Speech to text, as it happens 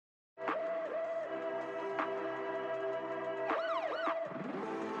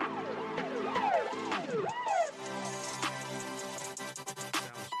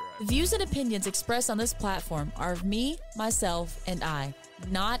The views and opinions expressed on this platform are of me, myself, and I,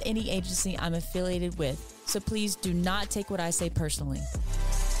 not any agency I'm affiliated with, so please do not take what I say personally.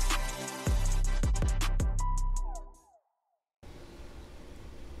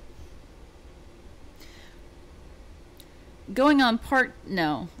 Going on part,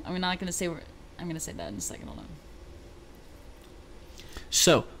 no, I'm not going to say, I'm going to say that in a second, hold on.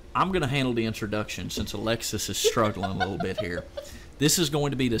 So, I'm going to handle the introduction since Alexis is struggling a little bit here. This is going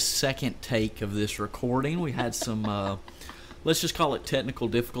to be the second take of this recording. We had some, let's just call it technical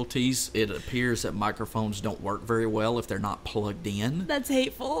difficulties. It appears that microphones don't work very well if they're not plugged in. That's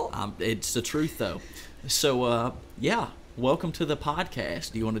hateful. It's the truth, though. So, yeah, welcome to the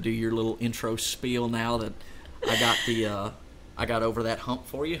podcast. Do you want to do your little intro spiel now that I got over that hump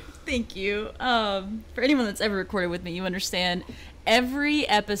for you? Thank you. For anyone that's ever recorded with me, you understand every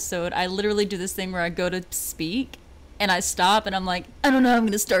episode I literally do this thing where I go to speak and I stop and I'm like, I don't know how I'm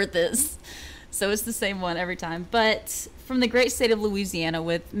going to start this. So it's the same one every time. But from the great state of Louisiana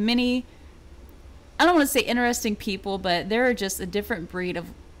with many, I don't want to say interesting people, but there are just a different breed of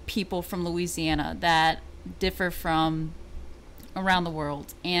people from Louisiana that differ from around the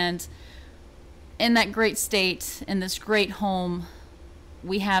world. And in that great state, in this great home,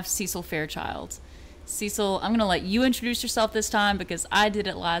 we have Cecil Fairchild. Cecil, I'm going to let you introduce yourself this time because I did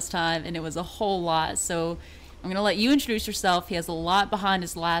it last time and it was a whole lot. So I'm going to let you introduce yourself. He has a lot behind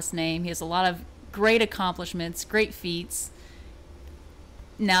his last name. He has a lot of great accomplishments, great feats.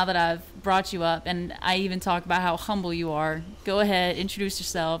 Now that I've brought you up and I even talk about how humble you are, go ahead, introduce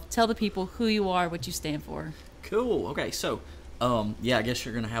yourself. Tell the people who you are, what you stand for. Cool. Okay, so yeah, I guess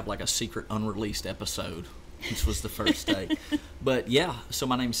you're going to have like a secret unreleased episode. This was the first take. But yeah, so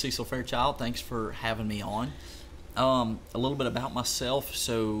my name's Cecil Fairchild. Thanks for having me on. A little bit about myself.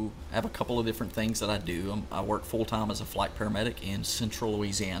 So I have a couple of different things that I do. I work full-time as a flight paramedic in central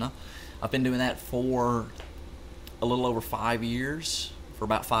Louisiana. I've been doing that for a little over 5 years. For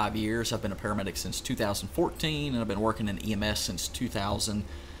about 5 years. I've been a paramedic since 2014, and I've been working in EMS since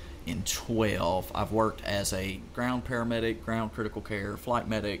 2012. I've worked as a ground paramedic, ground critical care, flight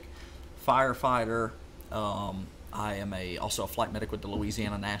medic, firefighter. I am also a flight medic with the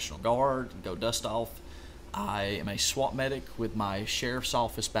Louisiana National Guard, go dust off. I am a SWAT medic with my sheriff's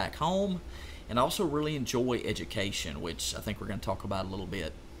office back home, and I also really enjoy education, which I think we're going to talk about a little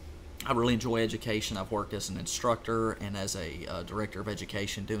bit. I really enjoy education. I've worked as an instructor and as a director of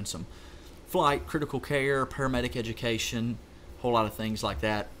education doing some flight, critical care, paramedic education, a whole lot of things like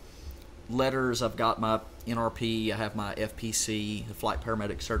that. Letters, I've got my NRP, I have my FPC, the flight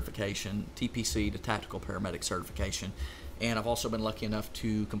paramedic certification, TPC, the tactical paramedic certification, and I've also been lucky enough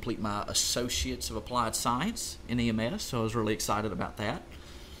to complete my Associates of Applied Science in EMS, so I was really excited about that.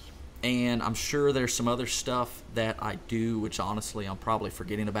 And I'm sure there's some other stuff that I do, which honestly I'm probably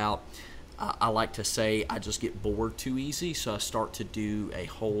forgetting about. I like to say I just get bored too easy, so I start to do a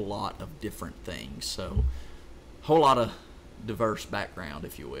whole lot of different things. So, a whole lot of diverse background,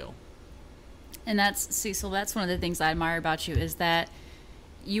 if you will. And that's, Cecil, that's one of the things I admire about you is that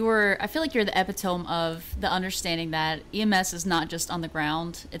I feel like you're the epitome of the understanding that EMS is not just on the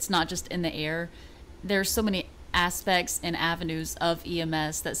ground. It's not just in the air. There's so many aspects and avenues of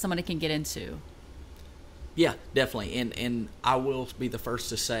EMS that somebody can get into. Yeah, definitely. And I will be the first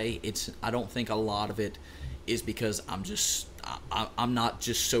to say I don't think a lot of it is because I'm not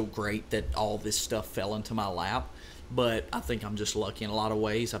just so great that all this stuff fell into my lap. But I think I'm just lucky in a lot of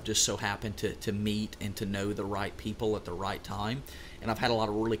ways. I've just so happened to meet and to know the right people at the right time. And I've had a lot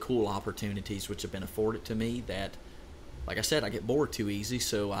of really cool opportunities which have been afforded to me that, like I said, I get bored too easy.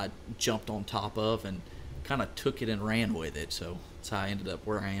 So I jumped on top of and kind of took it and ran with it. So that's how I ended up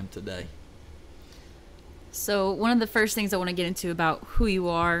where I am today. So one of the first things I want to get into about who you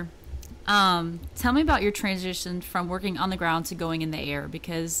are, tell me about your transition from working on the ground to going in the air,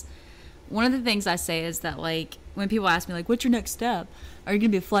 because one of the things I say is that, like, when people ask me, like, what's your next step? Are you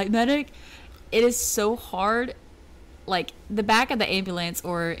going to be a flight medic? It is so hard. Like, the back of the ambulance,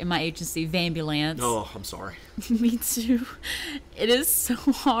 or in my agency, Vambulance. Oh, I'm sorry. Me too. It is so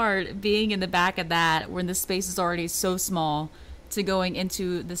hard being in the back of that when the space is already so small to going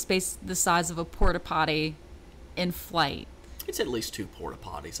into the space the size of a porta potty in flight. It's at least 2 porta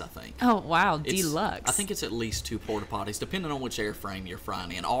potties, I think. Oh, wow. Deluxe. I think it's at least 2 porta potties, depending on which airframe you're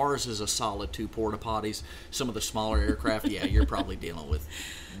flying in. Ours is a solid 2 porta potties. Some of the smaller aircraft, yeah, you're probably dealing with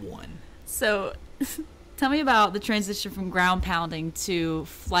 1. So, tell me about the transition from ground pounding to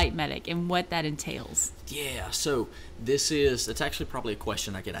flight medic and what that entails. Yeah, so it's actually probably a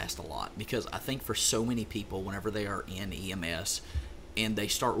question I get asked a lot, because I think for so many people, whenever they are in EMS, and they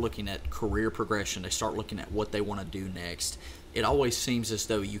start looking at career progression, they start looking at what they want to do next, it always seems as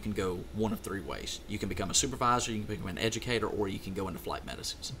though you can go one of three ways. You can become a supervisor, you can become an educator, or you can go into flight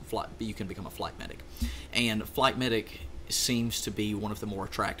medicine. You can become a flight medic. And flight medic seems to be one of the more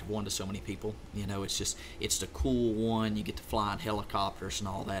attractive one to so many people. You know, it's the cool one. You get to fly in helicopters and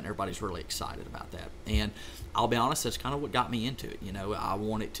all that, and everybody's really excited about that. And I'll be honest, that's kind of what got me into it. You know, I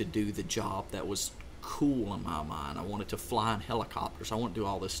wanted to do the job that was cool in my mind. I wanted to fly in helicopters. I wanted to do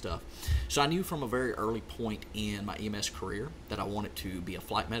all this stuff. So I knew from a very early point in my EMS career that I wanted to be a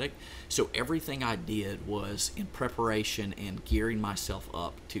flight medic. So everything I did was in preparation and gearing myself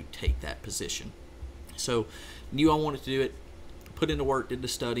up to take that position. So knew I wanted to do it, put into work, did the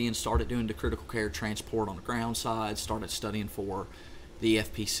study, and started doing the critical care transport on the ground side, started studying for the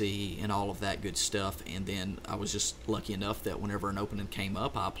FPC and all of that good stuff. And then I was just lucky enough that whenever an opening came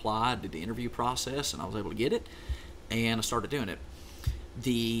up, I applied, did the interview process, and I was able to get it, and I started doing it.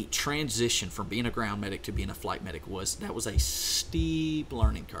 The transition from being a ground medic to being a flight medic was a steep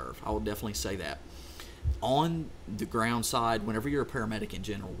learning curve. I will definitely say that. On the ground side, whenever you're a paramedic in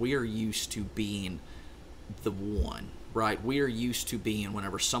general, we are used to being the one, right? We are used to being,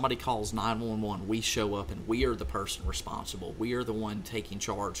 whenever somebody calls 911, we show up and we are the person responsible. We are the one taking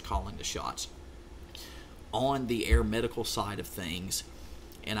charge, calling the shots. On the air medical side of things,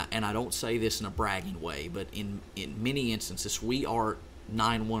 and I don't say this in a bragging way, but in many instances, we are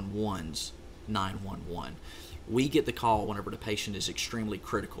 911's 911. We get the call whenever the patient is extremely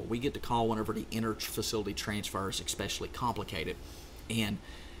critical. We get the call whenever the inter-facility transfer is especially complicated, and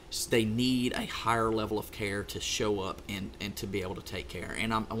they need a higher level of care to show up and to be able to take care.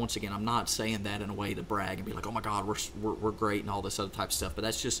 And once again, I'm not saying that in a way to brag and be like, oh my God, we're great and all this other type of stuff, but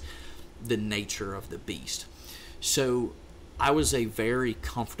that's just the nature of the beast. So I was a very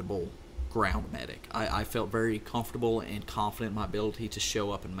comfortable ground medic. I felt very comfortable and confident in my ability to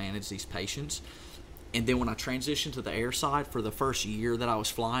show up and manage these patients. And then when I transitioned to the air side, for the first year that I was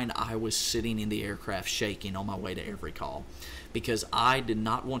flying, I was sitting in the aircraft shaking on my way to every call, because I did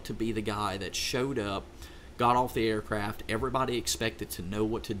not want to be the guy that showed up, got off the aircraft, everybody expected to know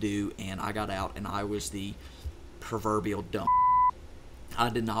what to do, and I got out and I was the proverbial dumb. I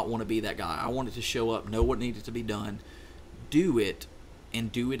did not want to be that guy. I wanted to show up, know what needed to be done, do it,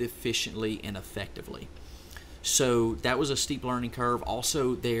 and do it efficiently and effectively. So that was a steep learning curve.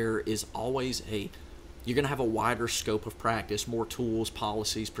 Also, there is always you're going to have a wider scope of practice, more tools,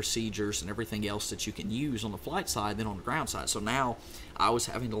 policies, procedures, and everything else that you can use on the flight side than on the ground side. So now I was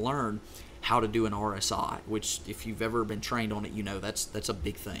having to learn how to do an RSI, which if you've ever been trained on it, you know that's a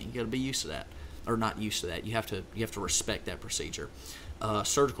big thing. You got to be used to that, or not used to that. You have to respect that procedure.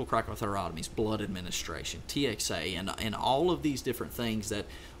 Surgical cricothyrotomies, blood administration, TXA, and all of these different things that,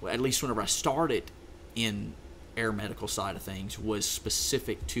 at least whenever I started in air medical side of things, was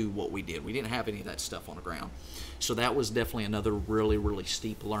specific to what we did. We didn't have any of that stuff on the ground. So that was definitely another really, really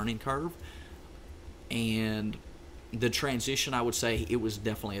steep learning curve. And the transition, I would say, it was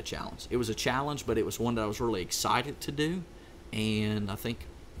definitely a challenge. It was a challenge, but it was one that I was really excited to do. And I think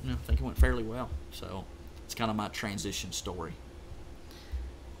it went fairly well. So it's kind of my transition story.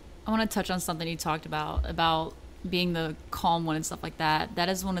 I want to touch on something you talked about being the calm one and stuff like that. That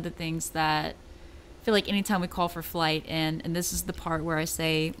is one of the things that I feel like anytime we call for flight, and this is the part where I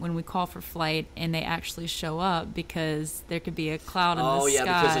say when we call for flight and they actually show up, because there could be a cloud in the sky. Oh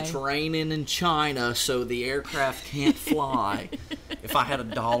yeah, because it's raining in China, so the aircraft can't fly. If I had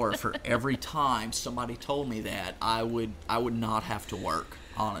 $1 for every time somebody told me that, I would not have to work,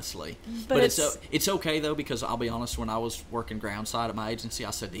 honestly. But it's okay though, because I'll be honest, when I was working ground side at my agency,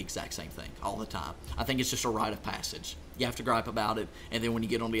 I said the exact same thing all the time. I think it's just a rite of passage. You have to gripe about it, and then when you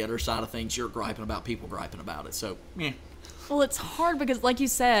get on the other side of things, you're griping about people griping about it. So, yeah. Well, it's hard because, like you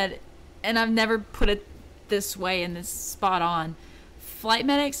said, and I've never put it this way and this spot on, flight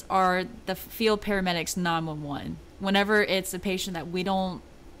medics are the field paramedics 911. Whenever it's a patient that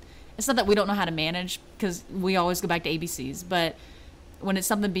it's not that we don't know how to manage, because we always go back to ABCs, but when it's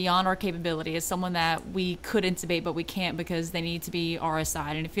something beyond our capability, it's someone that we could intubate but we can't because they need to be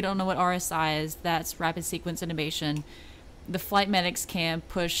RSI. And if you don't know what RSI is, that's rapid sequence intubation. The flight medics can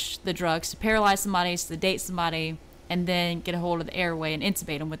push the drugs to paralyze somebody, sedate somebody, and then get a hold of the airway and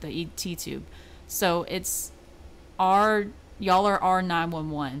intubate them with the ET tube. So y'all are our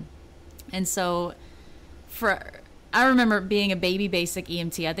 911. And so I remember being a baby basic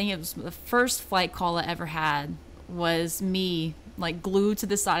EMT. I think it was the first flight call I ever had was me, like, glued to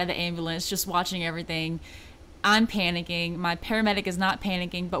the side of the ambulance, just watching everything. I'm panicking. My paramedic is not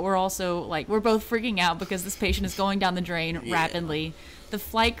panicking, but we're also, like, we're both freaking out because this patient is going down the drain rapidly. The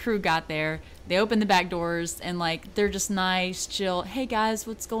flight crew got there. They opened the back doors, and like they're just nice, chill. Hey guys,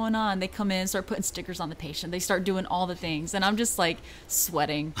 what's going on? They come in, start putting stickers on the patient. They start doing all the things, and I'm just like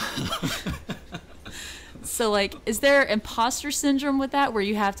sweating. So like, is there imposter syndrome with that, where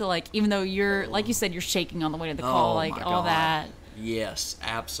you have to like, even though you're like you said, you're shaking on the way to the call, like all that? Yes,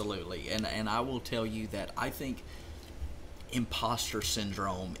 absolutely. And I will tell you that I think imposter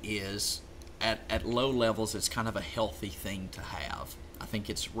syndrome is at low levels, it's kind of a healthy thing to have. I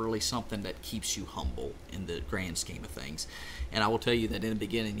think it's really something that keeps you humble in the grand scheme of things. And I will tell you that in the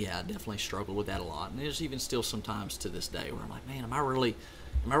beginning, yeah, I definitely struggled with that a lot. And there's even still sometimes to this day where I'm like, man, am I really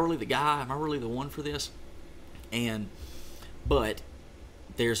the guy? Am I really the one for this? But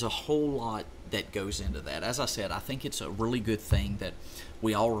there's a whole lot that goes into that. As I said, I think it's a really good thing that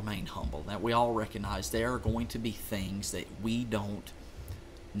we all remain humble, that we all recognize there are going to be things that we don't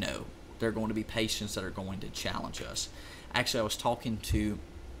know. There are going to be patients that are going to challenge us. Actually, I was talking to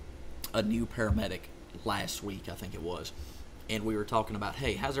a new paramedic last week, I think it was, and we were talking about,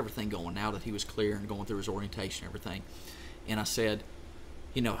 hey, how's everything going now that he was clear and going through his orientation and everything? And I said,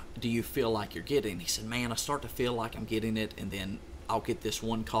 you know, do you feel like you're getting it? He said, man, I start to feel like I'm getting it, and then I'll get this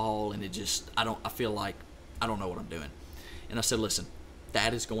one call, and I feel like I don't know what I'm doing. And I said, listen,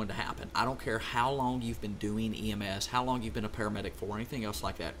 that is going to happen. I don't care how long you've been doing EMS, how long you've been a paramedic for, or anything else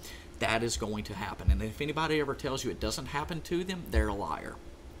like that. That is going to happen. And if anybody ever tells you it doesn't happen to them, they're a liar,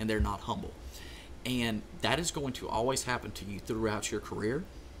 and they're not humble. And that is going to always happen to you throughout your career.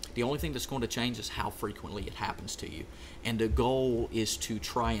 The only thing that's going to change is how frequently it happens to you. And the goal is to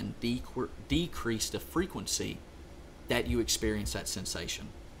try and decrease the frequency that you experience that sensation,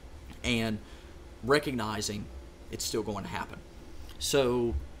 and recognizing it's still going to happen.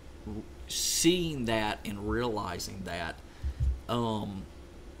 So seeing that and realizing that,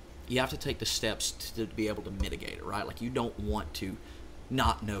 you have to take the steps to be able to mitigate it, right? Like, you don't want to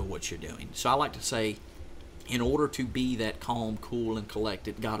not know what you're doing. So I like to say, in order to be that calm, cool, and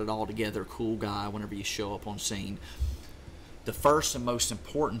collected, got it all together, cool guy whenever you show up on scene, the first and most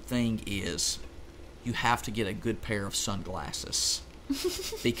important thing is you have to get a good pair of sunglasses.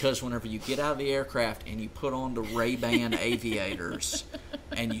 Because whenever you get out of the aircraft and you put on the Ray-Ban aviators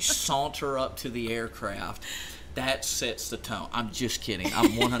and you saunter up to the aircraft, that sets the tone. I'm just kidding.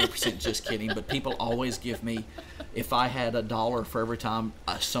 I'm 100% just kidding. But people always give me, if I had $1 for every time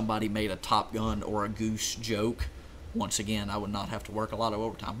somebody made a Top Gun or a Goose joke, once again, I would not have to work a lot of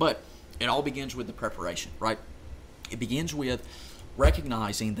overtime. But it all begins with the preparation, right? It begins with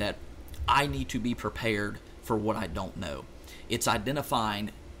recognizing that I need to be prepared for what I don't know. It's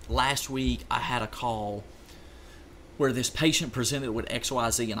identifying, last week I had a call where this patient presented with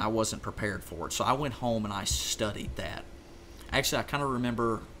XYZ and I wasn't prepared for it. So I went home and I studied that. Actually, I kind of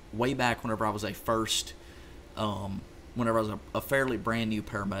remember way back whenever I was a fairly brand new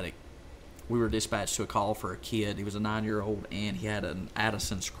paramedic, we were dispatched to a call for a kid. He was a 9-year-old and he had an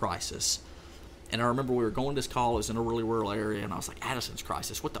Addison's crisis. And I remember we were going to this call. It was in a really rural area, and I was like, Addison's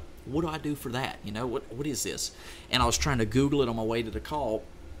crisis, what do I do for that? You know, what is this? And I was trying to Google it on my way to the call,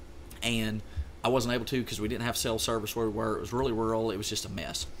 and I wasn't able to because we didn't have cell service where we were. It was really rural. It was just a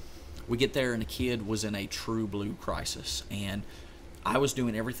mess. We get there, and the kid was in a true blue crisis, and I was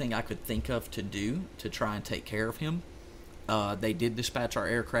doing everything I could think of to do to try and take care of him. They did dispatch our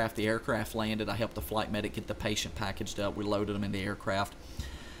aircraft. The aircraft landed. I helped the flight medic get the patient packaged up. We loaded him in the aircraft.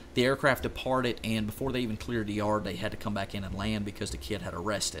 The aircraft departed, and before they even cleared the yard, they had to come back in and land because the kid had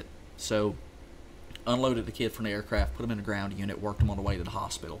arrested. So, unloaded the kid from the aircraft, put him in a ground unit, worked him on the way to the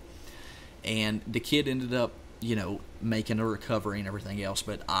hospital. And the kid ended up, making a recovery and everything else.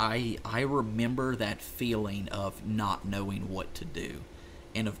 But I remember that feeling of not knowing what to do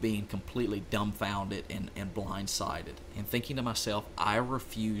and of being completely dumbfounded and blindsided. And thinking to myself, I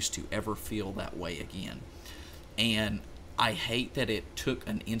refuse to ever feel that way again. And I hate that it took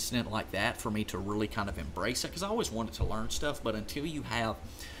an incident like that for me to really kind of embrace it, because I always wanted to learn stuff, but until you have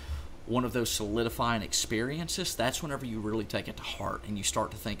one of those solidifying experiences, that's whenever you really take it to heart and you start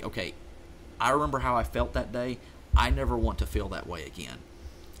to think, okay, I remember how I felt that day. I never want to feel that way again.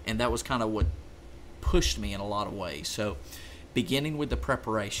 And that was kind of what pushed me in a lot of ways. So beginning with the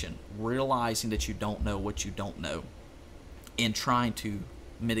preparation, realizing that you don't know what you don't know, and trying to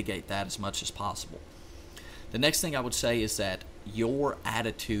mitigate that as much as possible. The next thing I would say is that your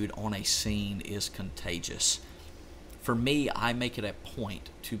attitude on a scene is contagious. For me, I make it a point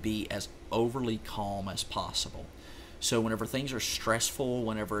to be as overly calm as possible. So whenever things are stressful,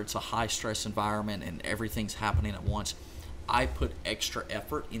 whenever it's a high-stress environment and everything's happening at once, I put extra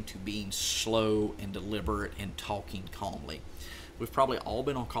effort into being slow and deliberate and talking calmly. We've probably all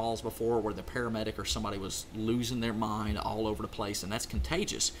been on calls before where the paramedic or somebody was losing their mind all over the place, and that's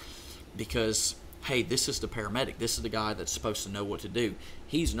contagious because, hey, this is the paramedic. This is the guy that's supposed to know what to do.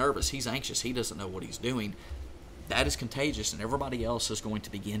 He's nervous. He's anxious. He doesn't know what he's doing. That is contagious, and everybody else is going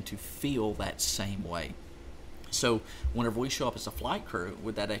to begin to feel that same way. So whenever we show up as a flight crew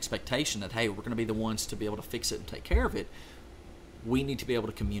with that expectation that, hey, we're going to be the ones to be able to fix it and take care of it, we need to be able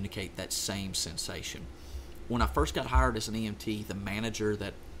to communicate that same sensation. When I first got hired as an EMT, the manager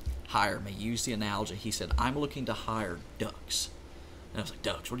that hired me used the analogy. He said, I'm looking to hire ducks. And I was like,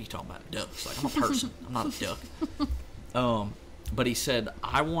 ducks? What are you talking about? Ducks? Like, I'm a person. I'm not a duck. But he said,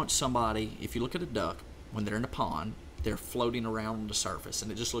 I want somebody, if you look at a duck, when they're in a pond, they're floating around on the surface, and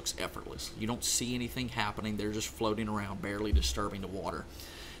it just looks effortless. You don't see anything happening. They're just floating around, barely disturbing the water.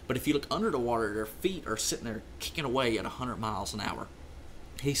 But if you look under the water, their feet are sitting there kicking away at 100 miles an hour.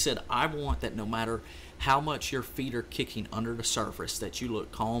 He said, I want that no matter how much your feet are kicking under the surface, that you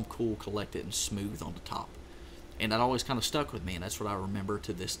look calm, cool, collected, and smooth on the top. And that always kind of stuck with me, and that's what I remember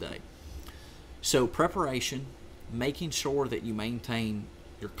to this day. So preparation, making sure that you maintain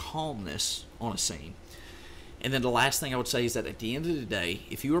your calmness on a scene. And then the last thing I would say is that at the end of the day,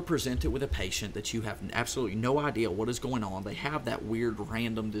 if you are presented with a patient that you have absolutely no idea what is going on, they have that weird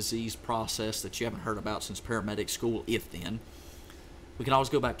random disease process that you haven't heard about since paramedic school, if then, we can always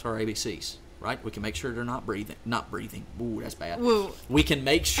go back to our ABCs, right? We can make sure they're not breathing. Ooh, that's bad. Whoa. We can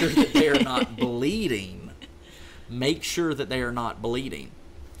make sure that they're not bleeding. Make sure that they are not bleeding.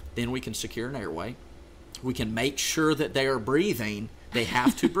 Then we can secure an airway. We can make sure that they are breathing. They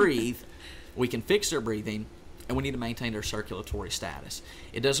have to breathe. We can fix their breathing. And we need to maintain their circulatory status.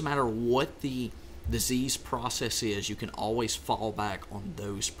 It doesn't matter what the disease process is, you can always fall back on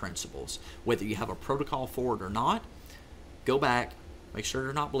those principles. Whether you have a protocol for it or not, go back, make sure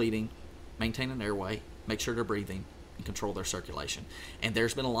they're not bleeding, maintain an airway, make sure they're breathing, and control their circulation. And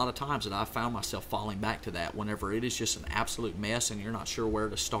there's been a lot of times that I've found myself falling back to that whenever it is just an absolute mess and you're not sure where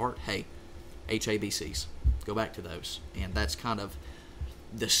to start. Hey, HABCs, go back to those. And that's kind of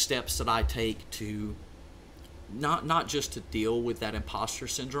the steps that I take to not just to deal with that imposter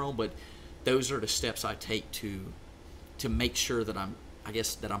syndrome, but those are the steps I take to make sure that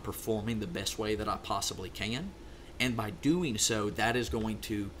I'm performing the best way that I possibly can. And by doing so, that is going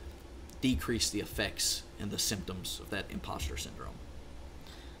to decrease the effects and the symptoms of that imposter syndrome.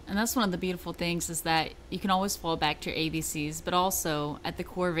 And that's one of the beautiful things, is that you can always fall back to your ABCs, but also at the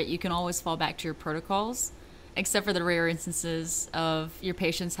core of it, you can always fall back to your protocols. Except for the rare instances of your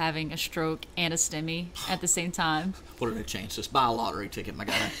patients having a stroke and a STEMI at the same time. What are the chances? Buy a lottery ticket, my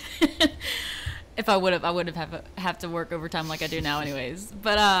guy. If I would have to work overtime like I do now anyways.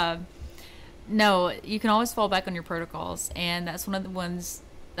 But no, you can always fall back on your protocols, and that's one of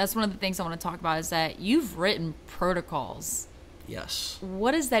the things I want to talk about, is that you've written protocols. Yes.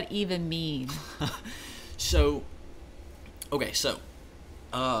 What does that even mean? So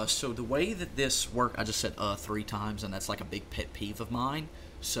the way that this works, I just said 3 times, and that's like a big pet peeve of mine,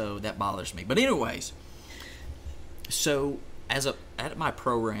 so that bothers me. But anyways, so at my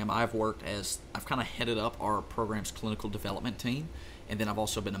program, I've kind of headed up our program's clinical development team, and then I've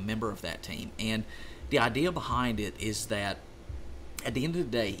also been a member of that team. And the idea behind it is that at the end of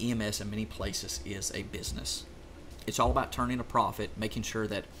the day, EMS in many places is a business. It's all about turning a profit, making sure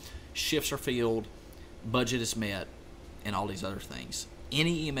that shifts are filled, budget is met, and all these other things.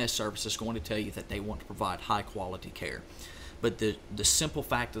 Any EMS service is going to tell you that they want to provide high quality care. But the simple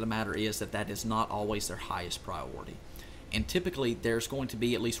fact of the matter is that is not always their highest priority. And typically there's going to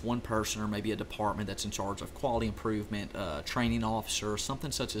be at least one person or maybe a department that's in charge of quality improvement, training officer,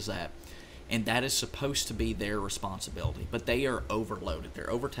 something such as that. And that is supposed to be their responsibility. But they are overloaded. They're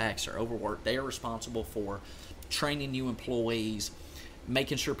overtaxed. They're overworked. They are responsible for training new employees,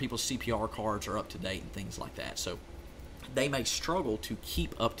 making sure people's CPR cards are up to date and things like that. So they may struggle to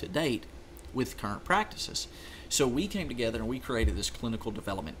keep up to date with current practices. So we came together and we created this clinical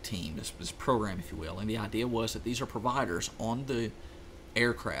development team, this program, if you will. And the idea was that these are providers on the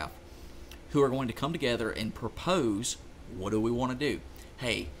aircraft who are going to come together and propose, what do we want to do?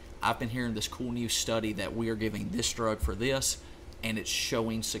 Hey, I've been hearing this cool new study that we are giving this drug for this, and it's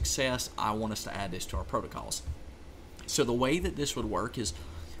showing success. I want us to add this to our protocols. So the way that this would work is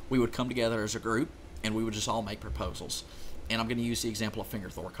we would come together as a group, and we would just all make proposals. And I'm going to use the example of finger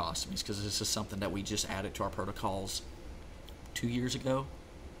thoracostomies because this is something that we just added to our protocols 2 years ago.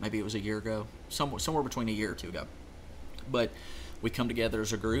 Maybe it was a year ago. Somewhere between a year or two ago. But we come together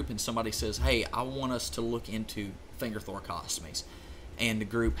as a group and somebody says, hey, I want us to look into finger thoracostomies. And the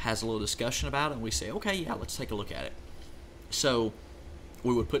group has a little discussion about it and we say, okay, yeah, let's take a look at it. So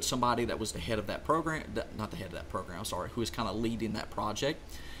we would put somebody that was the head of that program, not the head of that program, I'm sorry, who was kind of leading that project.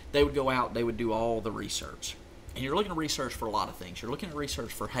 They would go out, they would do all the research. And you're looking at research for a lot of things. You're looking at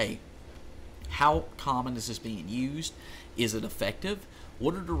research for, hey, how common is this being used? Is it effective?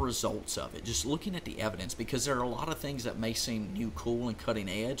 What are the results of it? Just looking at the evidence, because there are a lot of things that may seem new, cool, and cutting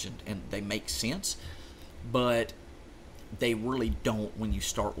edge, and they make sense, but they really don't when you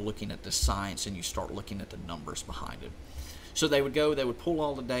start looking at the science and you start looking at the numbers behind it. So they would go, they would pull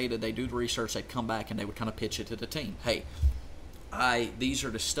all the data, they do the research, they'd come back, and they would kind of pitch it to the team. Hey, these are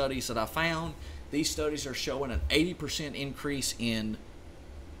the studies that I found. These studies are showing an 80% increase in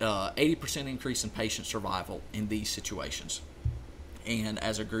patient survival in these situations. And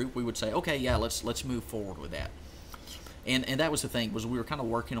as a group, we would say, okay, yeah, let's move forward with that. And that was the thing, was we were kind of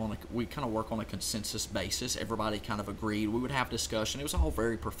work on a consensus basis. Everybody kind of agreed. We would have discussion. It was all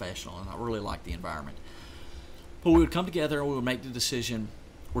very professional, and I really liked the environment. But we would come together and we would make the decision,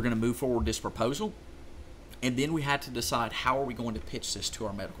 we're going to move forward this proposal, and then we had to decide how are we going to pitch this to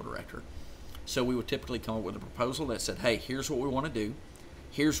our medical director. So we would typically come up with a proposal that said, hey, here's what we want to do.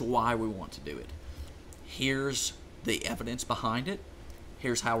 Here's why we want to do it. Here's the evidence behind it.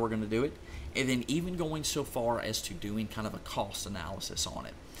 Here's how we're going to do it. And then even going so far as to doing kind of a cost analysis on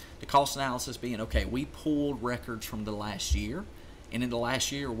it. The cost analysis being, okay, we pulled records from the last year, and in the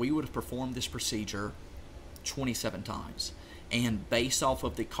last year we would have performed this procedure 27 times. And based off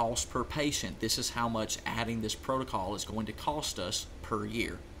of the cost per patient, this is how much adding this protocol is going to cost us per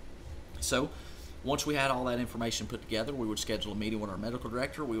year. So once we had all that information put together, we would schedule a meeting with our medical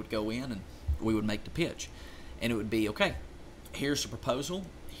director. We would go in and we would make the pitch. And it would be, okay, here's the proposal.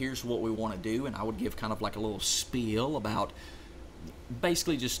 Here's what we want to do. And I would give kind of like a little spiel about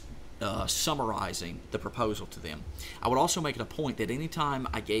basically just summarizing the proposal to them. I would also make it a point that anytime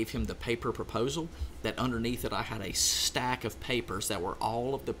I gave him the paper proposal, that underneath it I had a stack of papers that were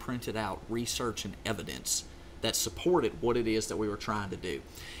all of the printed out research and evidence that supported what it is that we were trying to do.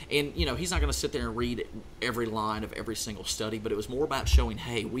 And, you know, he's not going to sit there and read every line of every single study, but it was more about showing,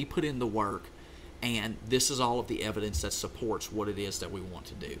 hey, we put in the work, and this is all of the evidence that supports what it is that we want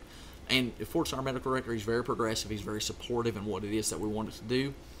to do. And fortunately, our medical director, he's very progressive. He's very supportive in what it is that we wanted to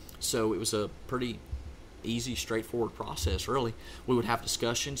do. So it was a pretty easy, straightforward process, really. We would have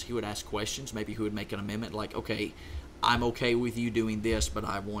discussions. He would ask questions. Maybe he would make an amendment like, okay, I'm okay with you doing this, but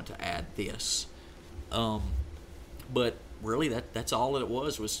I want to add this. But really, that's all that it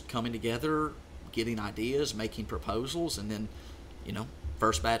was coming together, getting ideas, making proposals, and then, you know,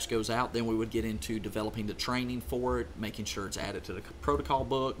 first batch goes out. Then we would get into developing the training for it, making sure it's added to the protocol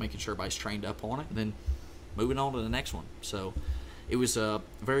book, making sure everybody's trained up on it, and then moving on to the next one. So it was it's a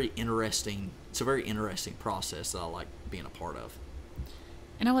very interesting process that I like being a part of.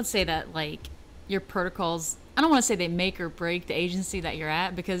 And I would say that, like, your protocols, I don't want to say they make or break the agency that you're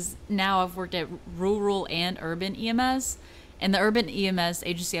at, because now I've worked at rural and urban EMS, and the urban EMS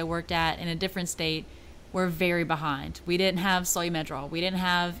agency I worked at in a different state, we're very behind. We didn't have solumedrol. We didn't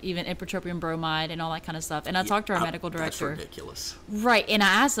have even ipratropium bromide and all that kind of stuff. And I talked to our medical director. That's ridiculous. Right. And I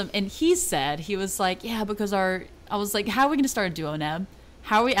asked him, and he was like, yeah, because I was like, how are we going to start a duo-neb?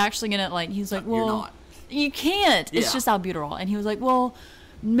 How are we actually going to, like, he was like, well, you're not. You can't. Yeah. It's just albuterol. And he was like, well,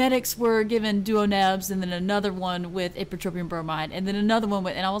 medics were given duo-nebs, and then another one with ipratropium bromide, and then another one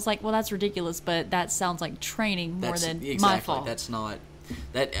with, and I was like, well, that's ridiculous, but that sounds like training more than my fault. That's not.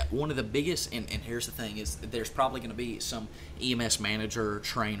 That one of the biggest, and here's the thing, is there's probably going to be some EMS manager,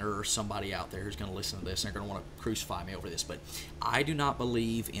 trainer, or somebody out there who's going to listen to this and they're going to want to crucify me over this, but I do not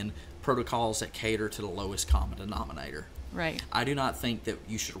believe in protocols that cater to the lowest common denominator. Right. I do not think that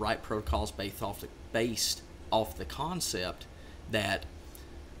you should write protocols based off the concept that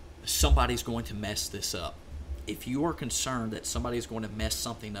somebody's going to mess this up. If you are concerned that somebody's going to mess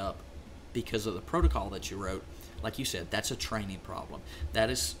something up because of the protocol that you wrote, like you said, that's a training problem. That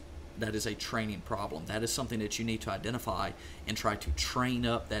is a training problem. That is something that you need to identify and try to train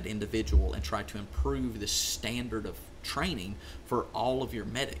up that individual and try to improve the standard of training for all of your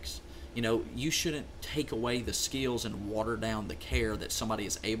medics. You know, you shouldn't take away the skills and water down the care that somebody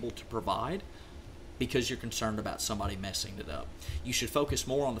is able to provide because you're concerned about somebody messing it up. You should focus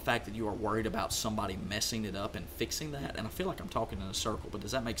more on the fact that you are worried about somebody messing it up and fixing that. And I feel like I'm talking in a circle, but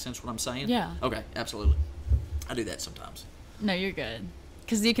does that make sense what I'm saying? Yeah. Okay, absolutely. I do that sometimes. No, you're good.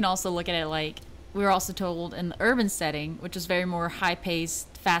 Because you can also look at it like, we were also told in the urban setting, which is very more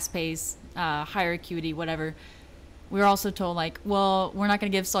high-paced, fast-paced, higher acuity, whatever, we were also told, like, well, we're not going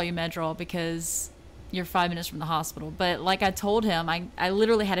to give solumedrol because you're 5 minutes from the hospital. But like I told him, I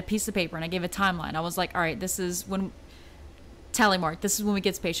literally had a piece of paper and I gave a timeline. I was like, all right, this is when, tally mark, this is when we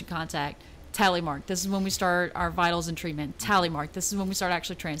get to patient contact. Tally mark. This is when we start our vitals and treatment. Tally mark. This is when we start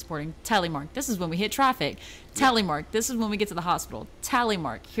actually transporting. Tally mark. This is when we hit traffic. Tally mark. This is when we get to the hospital. Tally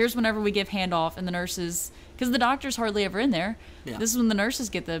mark. Here's whenever we give handoff and the nurses, because the doctor's hardly ever in there. Yeah. This is when the nurses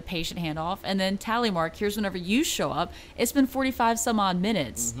get the patient handoff. And then tally mark. Here's whenever you show up. It's been 45 some odd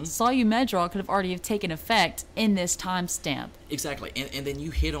minutes. Saw you med draw could have already have taken effect in this time stamp. Exactly. And then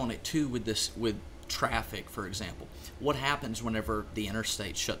you hit on it too with traffic, for example. What happens whenever the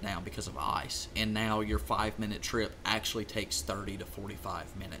interstate shut down because of ice, and now your 5-minute trip actually takes 30 to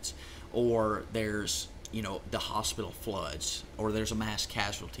 45 minutes, or there's, the hospital floods, or there's a mass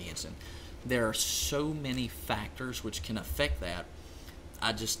casualty incident. There are so many factors which can affect that.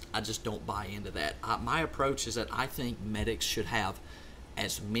 I just don't buy into that. My approach is that I think medics should have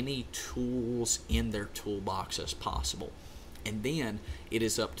as many tools in their toolbox as possible, and then it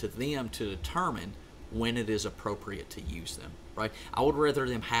is up to them to determine when it is appropriate to use them, right? I would rather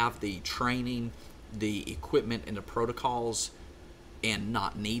them have the training, the equipment, and the protocols and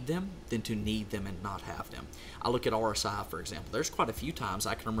not need them than to need them and not have them. I look at RSI, for example. There's quite a few times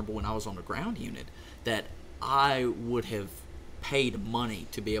I can remember when I was on the ground unit that I would have paid money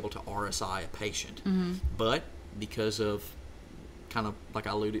to be able to RSI a patient. But because of, kind of like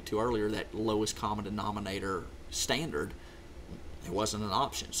I alluded to earlier, that lowest common denominator standard, it wasn't an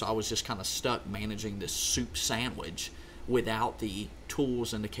option. So I was just kind of stuck managing this soup sandwich without the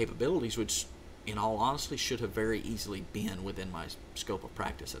tools and the capabilities, which, in all honesty, should have very easily been within my scope of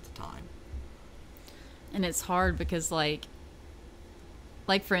practice at the time. And it's hard because, like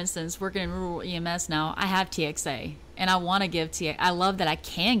for instance, working in rural EMS now, I have TXA, and I want to give TXA. I love that I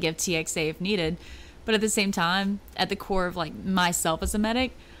can give TXA if needed, but at the same time, at the core of like myself as a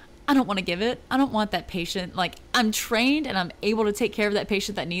medic, I don't want to give it. I don't want that patient. Like, I'm trained and I'm able to take care of that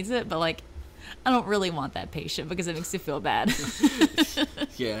patient that needs it, but like, I don't really want that patient because it makes you feel bad.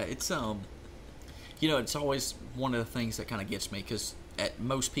 Yeah, it's it's always one of the things that kind of gets me, because at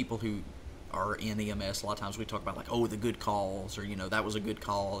most people who are in EMS, a lot of times we talk about like, oh, the good calls, or that was a good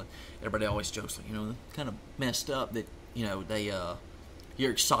call, and everybody always jokes like, kind of messed up that they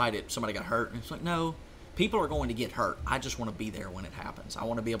you're excited somebody got hurt, and it's like, no. People are going to get hurt. I just want to be there when it happens. I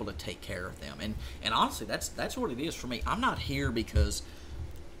want to be able to take care of them. And honestly, that's what it is for me. I'm not here because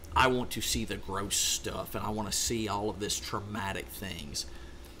I want to see the gross stuff and I want to see all of this traumatic things.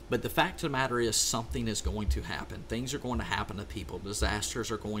 But the fact of the matter is, something is going to happen. Things are going to happen to people. Disasters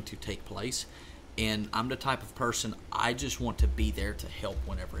are going to take place. And I'm the type of person, I just want to be there to help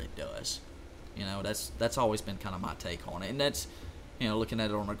whenever it does. That's always been kind of my take on it. And that's, looking at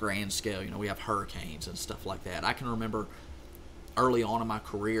it on a grand scale, we have hurricanes and stuff like that. I can remember early on in my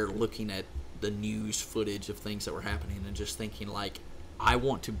career looking at the news footage of things that were happening and just thinking like, I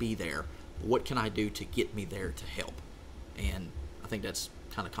want to be there. What can I do to get me there to help? And I think that's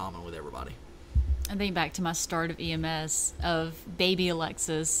kind of common with everybody. I think back to my start of EMS, of baby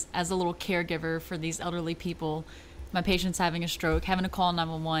Alexis as a little caregiver for these elderly people. My patient's having a stroke, having to call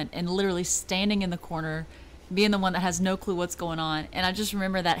 911, and literally standing in the corner, being the one that has no clue what's going on. And I just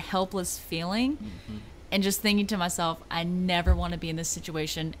remember that helpless feeling and just thinking to myself, I never want to be in this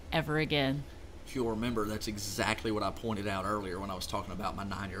situation ever again. If you'll remember, that's exactly what I pointed out earlier when I was talking about my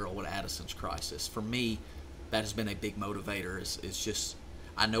 9-year-old with Addison's crisis. For me, that has been a big motivator. Is just,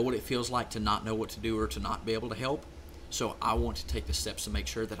 I know what it feels like to not know what to do or to not be able to help. So I want to take the steps to make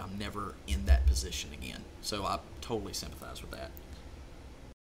sure that I'm never in that position again. So I totally sympathize with that.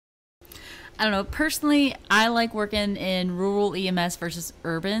 I don't know. Personally, I like working in rural EMS versus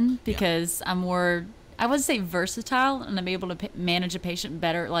urban because I'm more, I would say, versatile, and I'm able to manage a patient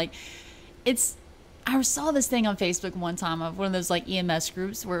better. Like, I saw this thing on Facebook one time of one of those like EMS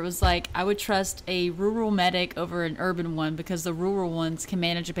groups where it was like, I would trust a rural medic over an urban one because the rural ones can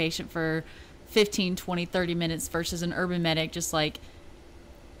manage a patient for 15, 20, 30 minutes versus an urban medic just like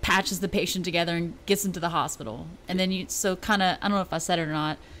patches the patient together and gets them to the hospital. And then I don't know if I said it or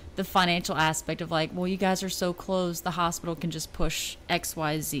not, the financial aspect of like, well, you guys are so close, the hospital can just push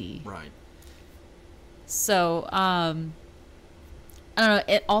XYZ. Right. So, I don't know.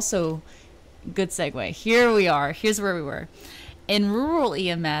 It also, good segue. Here we are. Here's where we were. In rural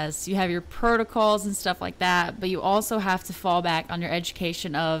EMS, you have your protocols and stuff like that, but you also have to fall back on your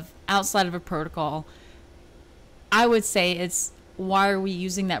education of outside of a protocol. I would say it's, why are we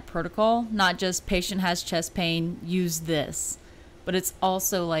using that protocol? Not just patient has chest pain, use this. But it's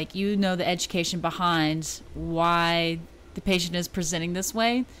also like, the education behind why the patient is presenting this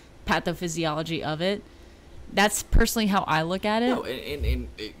way, pathophysiology of it. That's personally how I look at it. No, and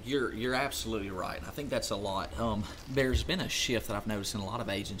you're absolutely right. I think that's a lot. There's been a shift that I've noticed in a lot of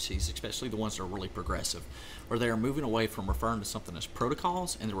agencies, especially the ones that are really progressive, where they're moving away from referring to something as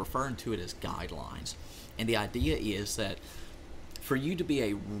protocols and they're referring to it as guidelines. And the idea is that for you to be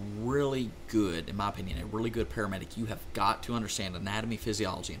a really good, in my opinion, a really good paramedic, you have got to understand anatomy,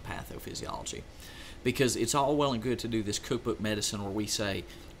 physiology, and pathophysiology. Because it's all well and good to do this cookbook medicine where we say,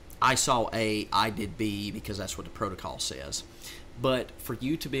 I saw A, I did B, because that's what the protocol says. But for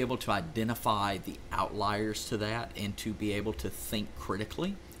you to be able to identify the outliers to that and to be able to think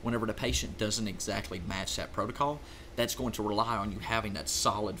critically, whenever the patient doesn't exactly match that protocol, that's going to rely on you having that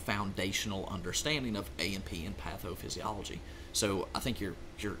solid foundational understanding of A&P and pathophysiology. So I think you're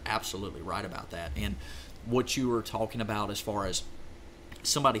absolutely right about that. And what you were talking about as far as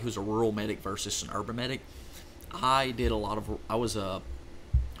somebody who's a rural medic versus an urban medic, I was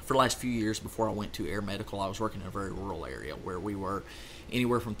for the last few years before I went to air medical, I was working in a very rural area where we were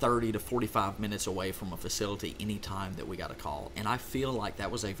anywhere from 30 to 45 minutes away from a facility anytime that we got a call. And I feel like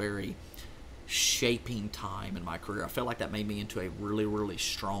that was a very shaping time in my career. I felt like that made me into a really, really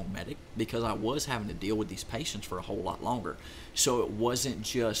strong medic because I was having to deal with these patients for a whole lot longer. So it wasn't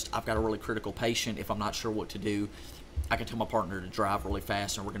just, I've got a really critical patient. If I'm not sure what to do, I can tell my partner to drive really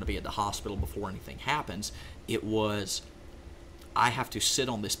fast and we're going to be at the hospital before anything happens. It was, I have to sit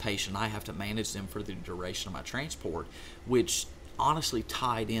on this patient. I have to manage them for the duration of my transport, which honestly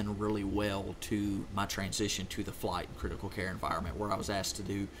tied in really well to my transition to the flight and critical care environment, where I was asked to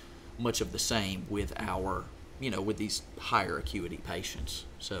do much of the same with with these higher acuity patients.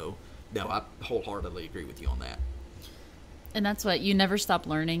 So, no, I wholeheartedly agree with you on that. And that's what you never stop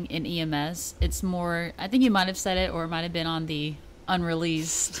learning in EMS. It's more, I think you might have said it, or it might have been on the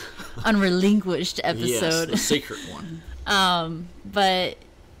unrelinquished episode. Yes, the secret one. But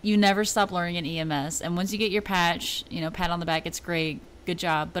you never stop learning in EMS. And once you get your patch, pat on the back, it's great, good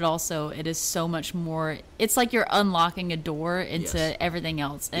job. But also it is so much more. It's like you're unlocking a door into everything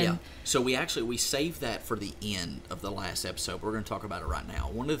else. And yeah. So we saved that for the end of the last episode. We're going to talk about it right now.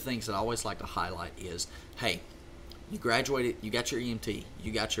 One of the things that I always like to highlight is, hey, you graduated, you got your EMT,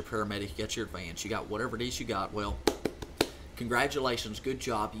 you got your paramedic, you got your advanced, you got whatever it is you got. Well, congratulations, good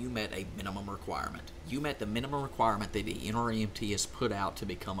job. You met a minimum requirement. You met the minimum requirement that the NR EMT has put out to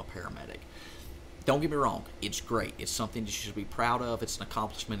become a paramedic. Don't get me wrong, it's great. It's something that you should be proud of. It's an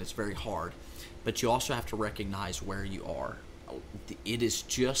accomplishment. It's very hard. But you also have to recognize where you are. It is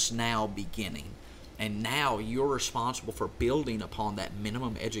just now beginning. And now you're responsible for building upon that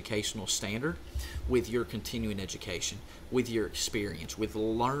minimum educational standard with your continuing education, with your experience, with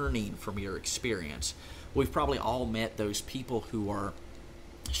learning from your experience. We've probably all met those people who are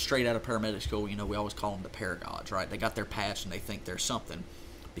straight out of paramedic school. We always call them the paragods, right? They got their patch and they think they're something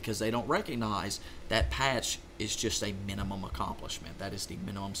because they don't recognize that patch is just a minimum accomplishment. That is the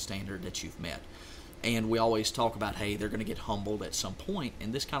minimum standard that you've met. And we always talk about, hey, they're going to get humbled at some point.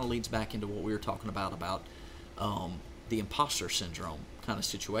 And this kind of leads back into what we were talking about the imposter syndrome kind of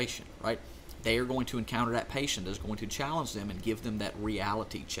situation, right? They are going to encounter that patient that's going to challenge them and give them that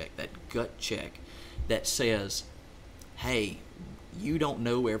reality check, that gut check that says, hey, you don't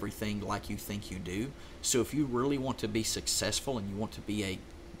know everything like you think you do. So if you really want to be successful and you want to be a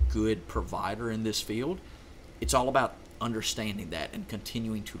good provider in this field, it's all about understanding that and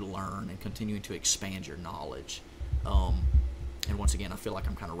continuing to learn and continuing to expand your knowledge. And once again, I feel like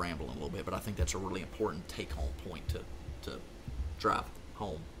I'm kind of rambling a little bit, but I think that's a really important take-home point to drive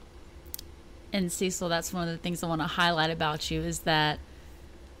home. And Cecil, that's one of the things I want to highlight about you is that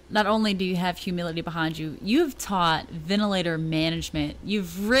not only do you have humility behind you, you've taught ventilator management.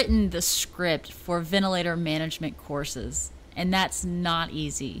 You've written the script for ventilator management courses, and that's not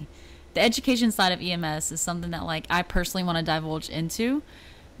easy. The education side of EMS is something that I personally want to divulge into,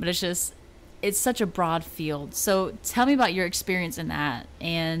 but it's such a broad field. So tell me about your experience in that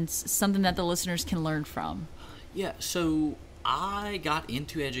and something that the listeners can learn from. Yeah, so I got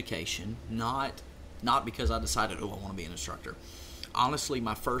into education not because I decided, I want to be an instructor. Honestly,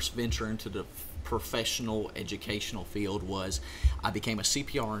 my first venture into the professional educational field was I became a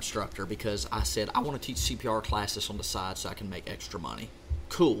CPR instructor because I said, I want to teach CPR classes on the side so I can make extra money.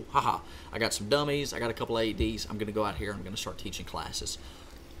 Cool, haha. I got some dummies, I got a couple of AEDs, I'm going to go out here and I'm going to start teaching classes.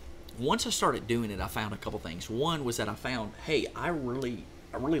 Once I started doing it, I found a couple things. One was that I found, hey, I really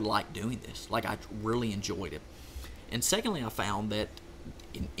like doing this. I really enjoyed it. And secondly, I found that,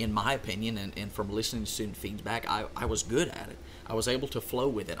 in my opinion, and from listening to student feedback, I was good at it. I was able to flow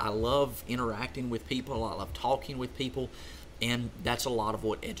with it. I love interacting with people. I love talking with people. And that's a lot of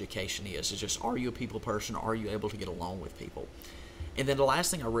what education is just, are you a people person? Are you able to get along with people? And then the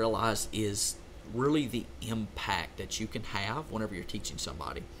last thing I realized is really the impact that you can have whenever you're teaching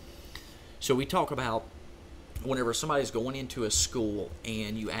somebody. So we talk about whenever somebody's going into a school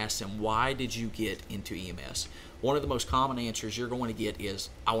and you ask them, why did you get into EMS? One of the most common answers you're going to get is,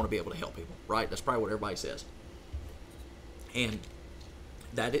 I want to be able to help people, right? That's probably what everybody says. And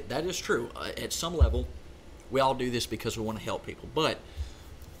that is true. At some level, we all do this because we want to help people. But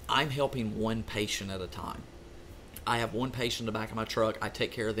I'm helping one patient at a time. I have one patient in the back of my truck. I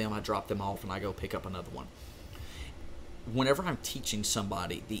take care of them. I drop them off, and I go pick up another one. Whenever I'm teaching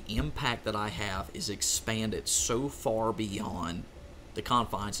somebody, the impact that I have is expanded so far beyond the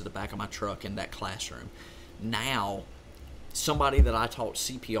confines of the back of my truck in that classroom. Now, somebody that I taught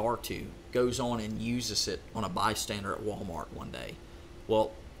CPR to goes on and uses it on a bystander at Walmart one day.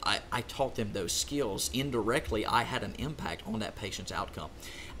 Well, I taught them those skills. Indirectly, I had an impact on that patient's outcome.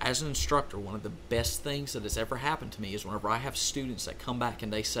 As an instructor, one of the best things that has ever happened to me is whenever I have students that come back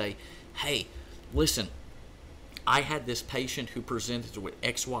and they say, hey, listen, I had this patient who presented with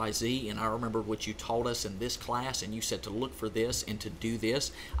XYZ, and I remember what you taught us in this class, and you said to look for this and to do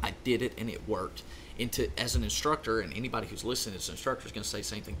this. I did it, and it worked. And as an instructor, and anybody who's listening as an instructor is going to say the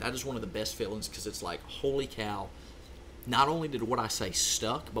same thing, that is one of the best feelings, because it's like, holy cow, not only did what I say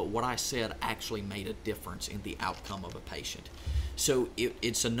stuck, but what I said actually made a difference in the outcome of a patient. So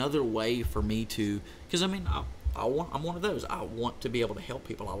it's another way for me to, because I mean, I'm one of those. I want to be able to help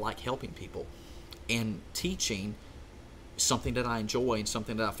people. I like helping people. And teaching, something that I enjoy and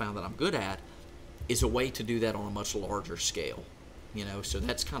something that I found that I'm good at, is a way to do that on a much larger scale. You know, so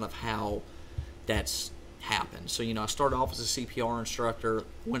that's kind of how that's happened. So, you know, I started off as a CPR instructor,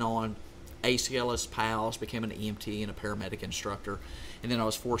 went on ACLS PALS, became an EMT and a paramedic instructor, and then I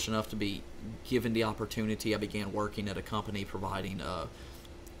was fortunate enough to be given the opportunity. I began working at a company providing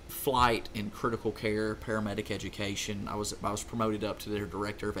flight and critical care paramedic education. I was promoted up to their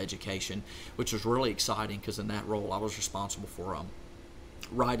director of education, which was really exciting, because in that role I was responsible for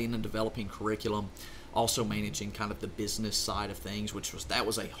writing and developing curriculum, also managing kind of the business side of things, that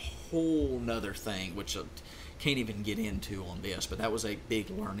was a whole nother thing, which I can't even get into on this, but that was a big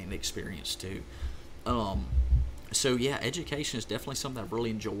learning experience too. So yeah, education is definitely something I've really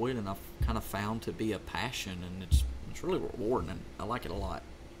enjoyed, and I've kind of found to be a passion, and it's really rewarding, and I like it a lot.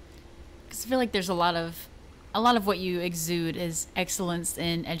 Because I feel like there's a lot of what you exude is excellence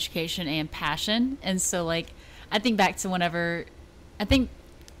in education and passion. And so, like, I think back to whenever, I think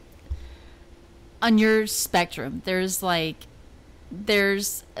on your spectrum, there's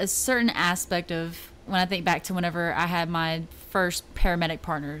a certain aspect of, when I think back to whenever I had my first paramedic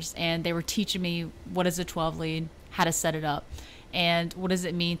partners, and they were teaching me what is a 12 lead, how to set it up, and what does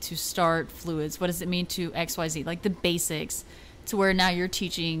it mean to start fluids, what does it mean to XYZ, like the basics, to where now you're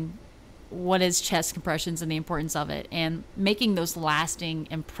teaching what is chest compressions and the importance of it, and making those lasting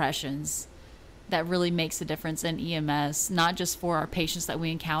impressions that really makes a difference in EMS, not just for our patients that we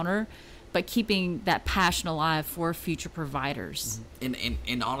encounter, but keeping that passion alive for future providers.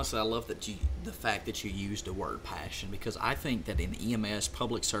 And honestly, I love that the fact that you used the word passion, because I think that in EMS,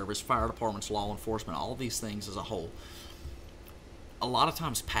 public service, fire departments, law enforcement, all these things as a whole, a lot of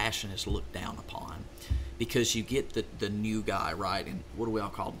times passion is looked down upon, because you get the new guy, right? And what do we all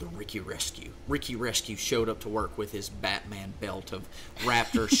call it? The Ricky Rescue. Ricky Rescue showed up to work with his Batman belt of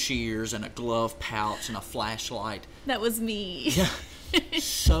raptor shears and a glove pouch and a flashlight. That was me. Yeah.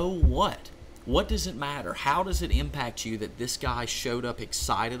 So what? What does it matter? How does it impact you that this guy showed up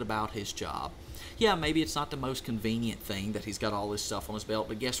excited about his job? Yeah, maybe it's not the most convenient thing that he's got all this stuff on his belt,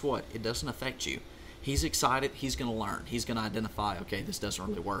 but guess what? It doesn't affect you. He's excited. He's going to learn. He's going to identify, okay, this doesn't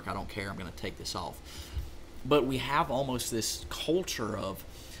really work. I don't care. I'm going to take this off. But we have almost this culture of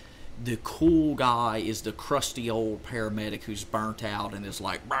the cool guy is the crusty old paramedic who's burnt out and is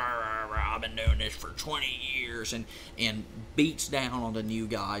like, rah, rah, rah, I've been doing this for 20 years, and beats down on the new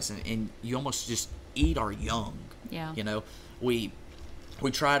guys, and you almost just eat our young. Yeah. You know, we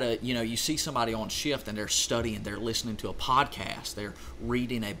try to, you know, you see somebody on shift and they're studying, they're listening to a podcast, they're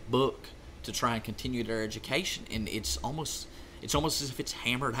reading a book to try and continue their education, and it's almost as if it's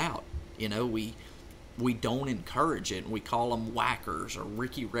hammered out. You know, we don't encourage it, and we call them whackers or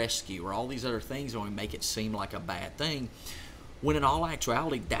Ricky Rescue or all these other things, and we make it seem like a bad thing, when in all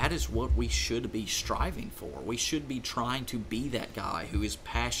actuality, that is what we should be striving for. We should be trying to be that guy who is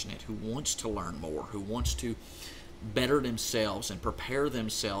passionate, who wants to learn more, who wants to better themselves and prepare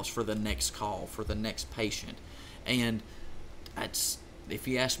themselves for the next call, for the next patient. And that's, if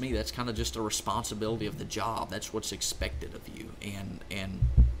you ask me, that's kind of just a responsibility of the job. That's what's expected of you. And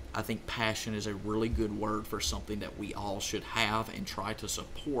I think passion is a really good word for something that we all should have and try to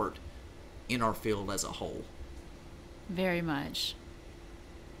support in our field as a whole. Very much.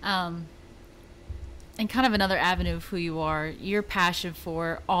 and kind of another avenue of who you are, your passion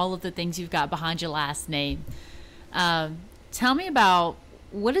for all of the things you've got behind your last name. Tell me about,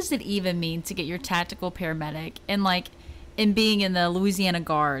 what does it even mean to get your tactical paramedic, and like in being in the Louisiana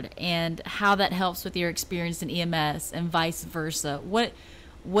Guard, and how that helps with your experience in EMS and vice versa?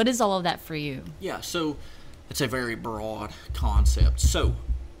 What is all of that for you? Yeah, so it's a very broad concept. So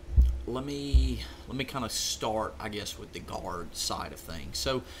let me kind of start, I guess, with the Guard side of things.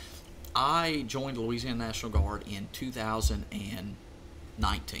 So I joined the Louisiana National Guard in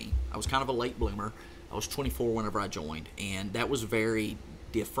 2019. I was kind of a late bloomer. I was 24 whenever I joined, and that was very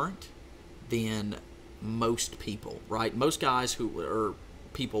different than most people, right? Most guys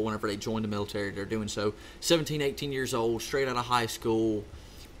people, whenever they join the military, they're doing so 17, 18 years old, straight out of high school,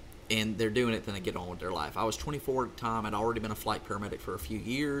 and they're doing it, then they get on with their life. I was 24 at the time. I'd already been a flight paramedic for a few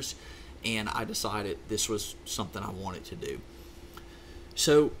years, and I decided this was something I wanted to do.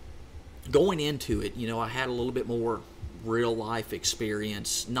 So going into it, I had a little bit more real life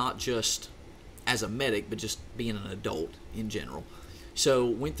experience, not just as a medic, but just being an adult in general. So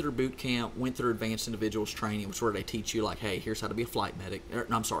went through boot camp, went through advanced individuals training, which is where they teach you, like, hey, here's how to be a flight medic.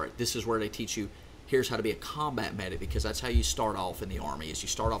 This is where they teach you, here's how to be a combat medic, because that's how you start off in the Army, is you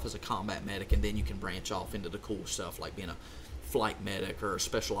start off as a combat medic, and then you can branch off into the cool stuff like being a flight medic or a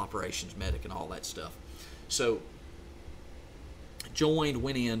special operations medic and all that stuff. So joined,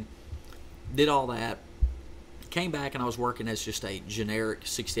 went in, did all that, came back, and I was working as just a generic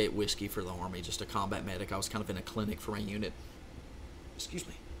 68 whiskey for the Army, just a combat medic. I was kind of in a clinic for my unit. Excuse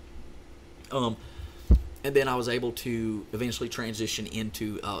me. And then I was able to eventually transition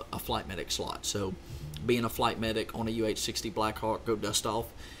into a flight medic slot. So being a flight medic on a UH-60 Black Hawk, go dust off.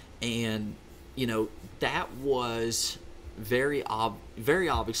 And, that was very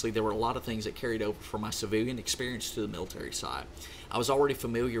obviously, there were a lot of things that carried over from my civilian experience to the military side. I was already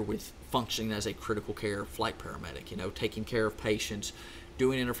familiar with functioning as a critical care flight paramedic, taking care of patients,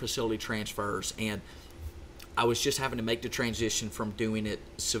 doing interfacility transfers, and I was just having to make the transition from doing it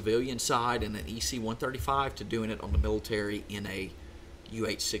civilian side in an EC-135 to doing it on the military in a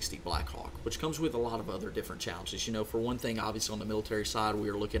UH-60 Black Hawk, which comes with a lot of other different challenges. For one thing, obviously on the military side,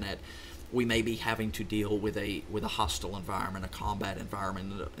 we may be having to deal with a hostile environment, a combat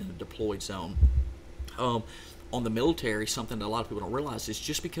environment in a deployed zone. On the military, something that a lot of people don't realize is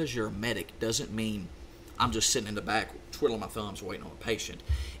just because you're a medic doesn't mean I'm just sitting in the back twiddling my thumbs waiting on a patient.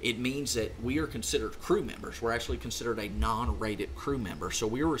 It means that we are considered crew members. We're actually considered a non-rated crew member. So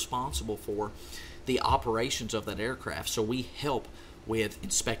we're responsible for the operations of that aircraft. So we help with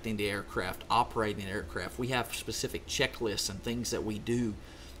inspecting the aircraft, operating the aircraft. We have specific checklists and things that we do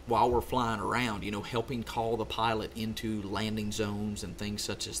while we're flying around, helping call the pilot into landing zones and things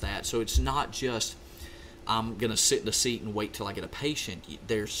such as that. So it's not just I'm going to sit in the seat and wait till I get a patient.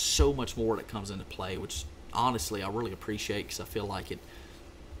 There's so much more that comes into play, which honestly I really appreciate, because I feel like it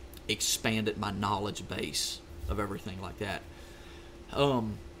expanded my knowledge base of everything like that.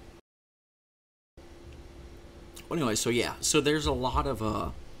 Anyway, so there's a lot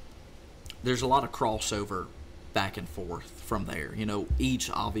of crossover back and forth from there.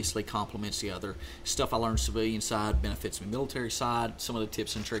 Each obviously complements the other. Stuff I learned civilian side benefits me military side. Some of the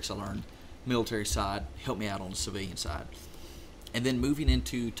tips and tricks I learned military side help me out on the civilian side. And then moving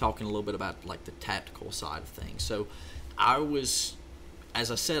into talking a little bit about like the tactical side of things. So I was, as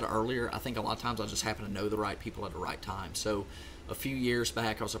I said earlier, I think a lot of times I just happen to know the right people at the right time. So a few years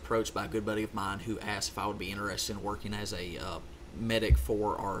back I was approached by a good buddy of mine who asked if I would be interested in working as a medic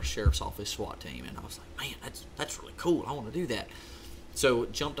for our sheriff's office SWAT team, and I was like, man, that's really cool, I want to do that. So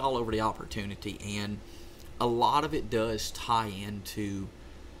jumped all over the opportunity, and a lot of it does tie into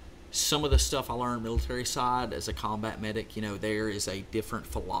some of the stuff I learned military side as a combat medic. There is a different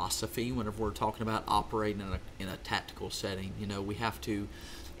philosophy whenever we're talking about operating in a tactical setting. We have to,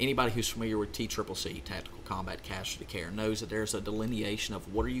 anybody who's familiar with TCCC, Tactical Combat Casualty Care, knows that there's a delineation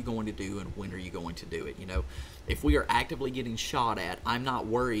of what are you going to do and when are you going to do it. If we are actively getting shot at, I'm not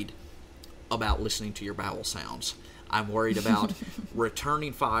worried about listening to your bowel sounds. I'm worried about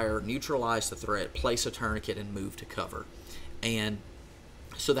returning fire, neutralize the threat, place a tourniquet, and move to cover. And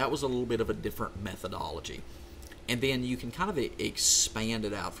so that was a little bit of a different methodology. And then you can kind of expand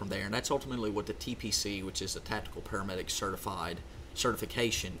it out from there. And that's ultimately what the TPC, which is the Tactical Paramedic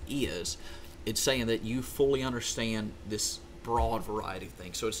certification, is. It's saying that you fully understand this broad variety of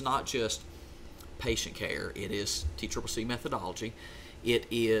things. So it's not just patient care. It is TCCC methodology. It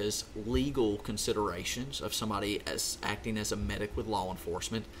is legal considerations of somebody as acting as a medic with law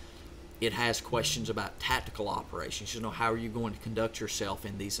enforcement. It has questions about tactical operations. How are you going to conduct yourself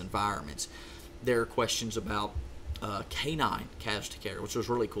in these environments? There are questions about canine casualty care, which was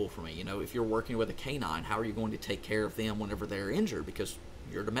really cool for me. If you're working with a canine, how are you going to take care of them whenever they're injured? Because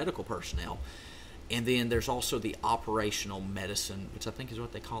you're the medical personnel. And then there's also the operational medicine, which I think is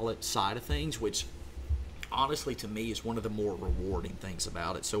what they call it, side of things, which honestly to me is one of the more rewarding things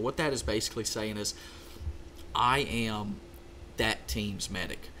about it. So what that is basically saying is, I am that team's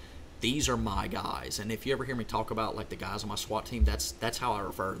medic. These are my guys. And if you ever hear me talk about like the guys on my SWAT team, that's how I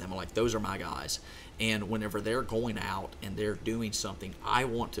refer to them. I'm like, those are my guys. And whenever they're going out and they're doing something, I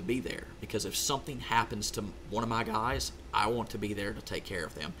want to be there, because if something happens to one of my guys, I want to be there to take care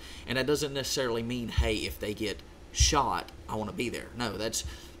of them. And that doesn't necessarily mean, hey, if they get shot, I want to be there. No,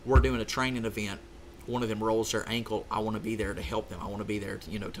 we're doing a training event. One of them rolls their ankle, I want to be there to help them. I want to be there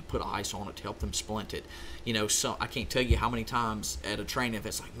to, to put ice on it to help them splint it. So I can't tell you how many times at a training event,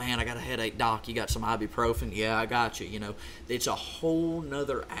 it's like, man, I got a headache, doc. You got some ibuprofen? Yeah, I got you. It's a whole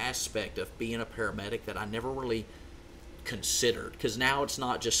nother aspect of being a paramedic that I never really considered. Because now it's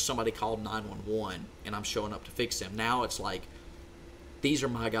not just somebody called 911 and I'm showing up to fix them. Now it's like, these are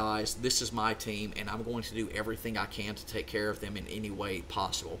my guys, this is my team, and I'm going to do everything I can to take care of them in any way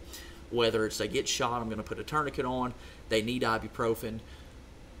possible. Whether it's they get shot, I'm going to put a tourniquet on, they need ibuprofen,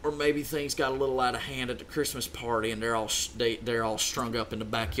 or maybe things got a little out of hand at the Christmas party and they're all strung up in the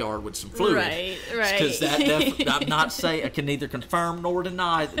backyard with some fluid. Right. Because I'm not saying, I can neither confirm nor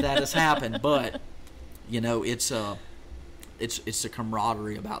deny that has happened, but it's the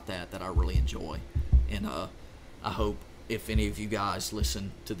camaraderie about that I really enjoy, and I hope if any of you guys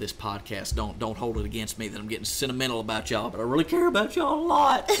listen to this podcast, don't hold it against me that I'm getting sentimental about y'all, but I really care about y'all a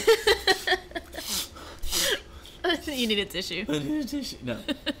lot. You need a tissue. I need a tissue. No.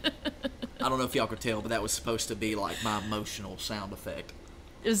 I don't know if y'all could tell, but that was supposed to be like my emotional sound effect.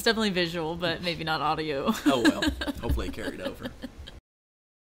 It was definitely visual, but maybe not audio. Oh well. Hopefully it carried over.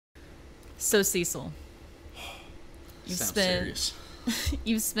 So Cecil, serious.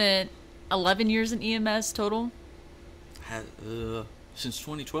 You've spent 11 years in EMS total? Since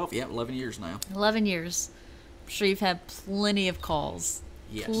 2012, yeah, 11 years now. 11 years. I'm sure you've had plenty of calls.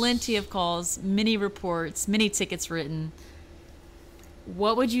 Yes. Plenty of calls, many reports, many tickets written.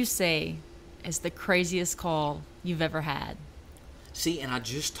 What would you say is the craziest call you've ever had? See, and I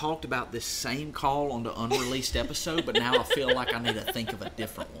just talked about this same call on the unreleased episode, but now I feel like I need to think of a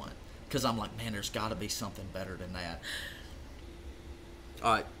different one. Because I'm like, man, there's got to be something better than that.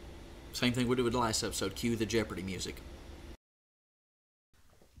 All right. Same thing we did with the last episode. Cue the Jeopardy music.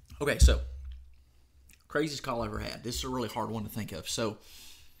 Okay, so craziest call I ever had. This is a really hard one to think of. So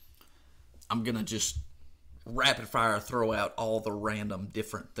I'm going to just rapid fire throw out all the random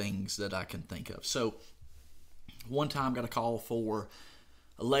different things that I can think of. So one time got a call for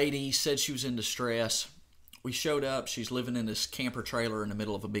a lady, said she was in distress. We showed up. She's living in this camper trailer in the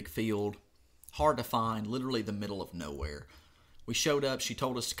middle of a big field. Hard to find, literally the middle of nowhere. We showed up. She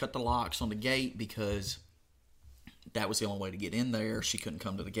told us to cut the locks on the gate because that was the only way to get in there. She couldn't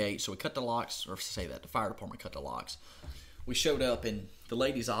come to the gate. So we cut the locks, or say that, the fire department cut the locks. We showed up, and the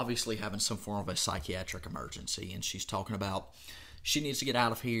lady's obviously having some form of a psychiatric emergency, and she's talking about she needs to get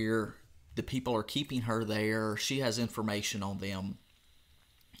out of here. The people are keeping her there. She has information on them.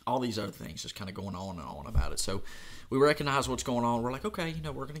 All these other things just kind of going on and on about it. So we recognize what's going on. We're like, okay,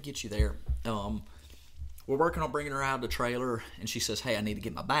 we're going to get you there. We're working on bringing her out of the trailer, and she says, hey, I need to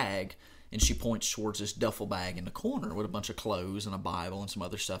get my bag. And she points towards this duffel bag in the corner with a bunch of clothes and a Bible and some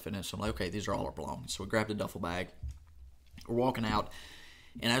other stuff in it. So I'm like, okay, these are all her belongings. So we grabbed a duffel bag. We're walking out,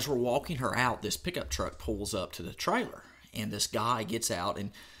 and as we're walking her out, this pickup truck pulls up to the trailer, and this guy gets out,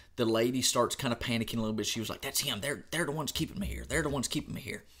 and the lady starts kind of panicking a little bit. She was like, that's him. They're the ones keeping me here. They're the ones keeping me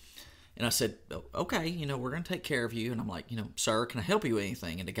here. And I said, okay, we're going to take care of you. And I'm like, sir, can I help you with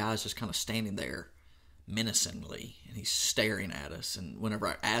anything? And the guy's just kind of standing there menacingly, and he's staring at us. And whenever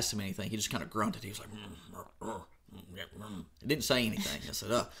I asked him anything, he just kind of grunted. He was like, He didn't say anything. I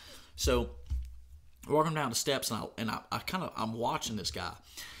said, So we're walking down the steps, and I'm watching this guy.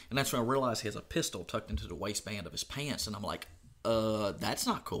 And that's when I realized he has a pistol tucked into the waistband of his pants. And I'm like, that's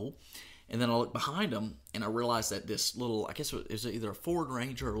not cool. And then I look behind him, and I realize that this little, I guess it was either a Ford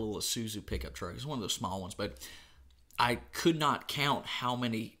Ranger or a little Isuzu pickup truck. It's one of those small ones, but I could not count how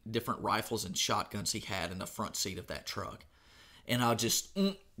many different rifles and shotguns he had in the front seat of that truck. And I just,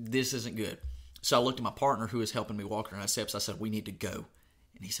 this isn't good. So I looked at my partner who was helping me walk around the steps. I said, we need to go.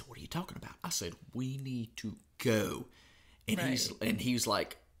 And he said, what are you talking about? I said, we need to go. And right. he was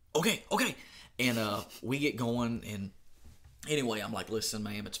like, okay. And we get going, and anyway, I'm like, listen,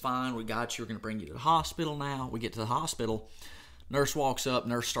 ma'am, it's fine. We got you. We're going to bring you to the hospital now. We get to the hospital. Nurse walks up.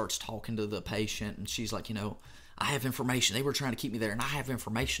 Nurse starts talking to the patient, and she's like, I have information. They were trying to keep me there, and I have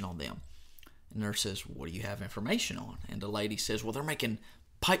information on them. And the nurse says, what do you have information on? And the lady says, well, they're making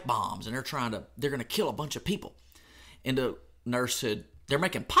pipe bombs and they're going to kill a bunch of people. And the nurse said, they're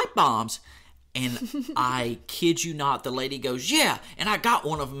making pipe bombs? And I kid you not, the lady goes, yeah, and I got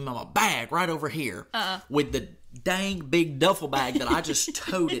one of them in my bag right over here with the dang big duffel bag that I just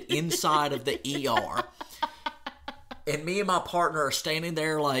toted inside of the ER. And me and my partner are standing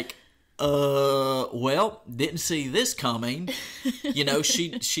there like, well, didn't see this coming. You know,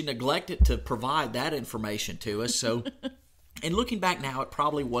 she neglected to provide that information to us. So, and looking back now, it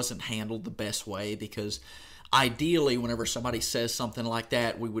probably wasn't handled the best way, because ideally, whenever somebody says something like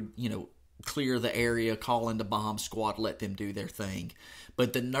that, we would, you know, clear the area, call in the bomb squad, let them do their thing.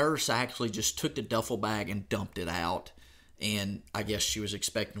 But the nurse actually just took the duffel bag and dumped it out. And I guess she was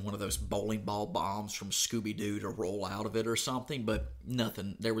expecting one of those bowling ball bombs from Scooby-Doo to roll out of it or something, but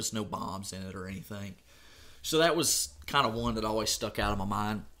nothing. There was no bombs in it or anything. So that was kind of one that always stuck out of my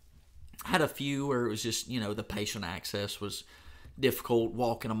mind. I had a few where it was just, you know, the patient access was difficult,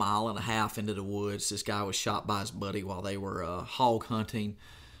 walking 1.5 miles into the woods. This guy was shot by his buddy while they were hog hunting.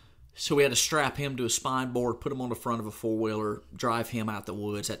 So we had to strap him to a spine board, put him on the front of a four-wheeler, drive him out the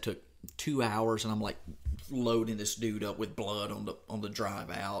woods. That took 2 hours, and I'm like loading this dude up with blood on the drive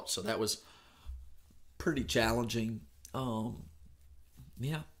out. So that was pretty challenging.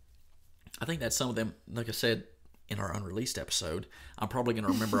 Yeah, I think that's some of them. Like I said in our unreleased episode, I'm probably going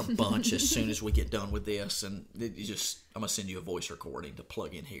to remember a bunch as soon as we get done with this, and I'm going to send you a voice recording to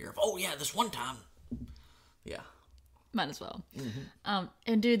plug in here. Oh yeah, this one time. Yeah. Might as well. Mm-hmm.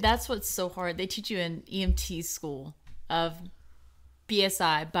 And dude, that's what's so hard. They teach you in EMT school of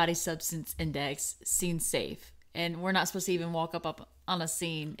BSI, body substance index, scene safe. And we're not supposed to even walk up on a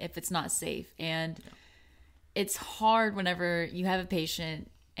scene if it's not safe. And it's hard whenever you have a patient.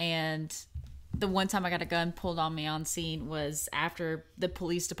 And the one time I got a gun pulled on me on scene was after the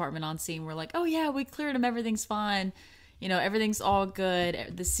police department on scene were like, oh yeah, we cleared him, everything's fine. You know, everything's all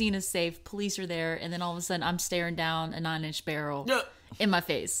good. The scene is safe. Police are there. And then all of a sudden, I'm staring down a 9-inch barrel in my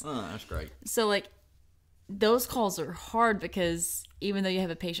face. Oh, that's great. So, like, those calls are hard because even though you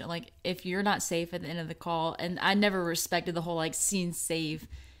have a patient, like, if you're not safe at the end of the call, and I never respected the whole, like, scene safe.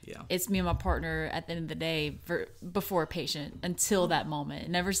 Yeah. It's me and my partner at the end of the day before a patient until that moment.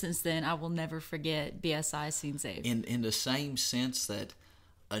 And ever since then, I will never forget BSI scene safe. In the same sense that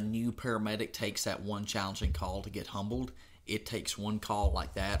a new paramedic takes that one challenging call to get humbled, it takes one call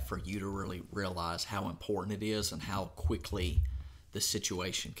like that for you to really realize how important it is and how quickly the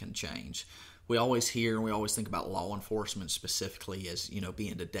situation can change. We always hear and we always think about law enforcement specifically as, you know,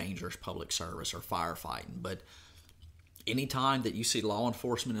 being a dangerous public service or firefighting. But anytime that you see law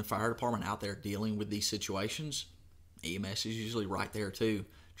enforcement and fire department out there dealing with these situations, EMS is usually right there too,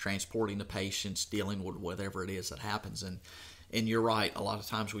 transporting the patients, dealing with whatever it is that happens. And you're right, a lot of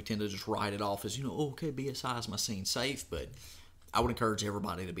times we tend to just write it off as, you know, okay, BSI is my scene safe, but I would encourage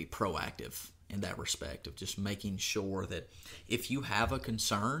everybody to be proactive in that respect of just making sure that if you have a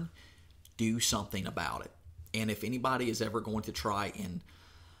concern, do something about it. And if anybody is ever going to try and,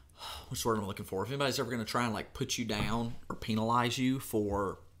 what's the word I'm looking for? If anybody's ever going to try and like put you down or penalize you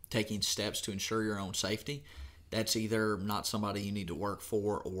for taking steps to ensure your own safety, that's either not somebody you need to work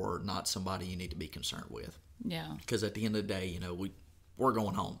for or not somebody you need to be concerned with. Yeah. Because at the end of the day, you know, we're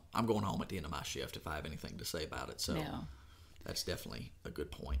going home. I'm going home at the end of my shift if I have anything to say about it. So that's definitely a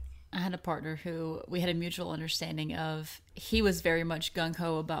good point. I had a partner who we had a mutual understanding of. He was very much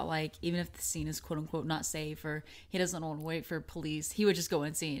gung-ho about, like, even if the scene is quote-unquote not safe or he doesn't want to wait for police, he would just go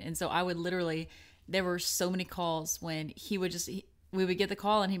and scene. And so I would literally, there were so many calls when we would get the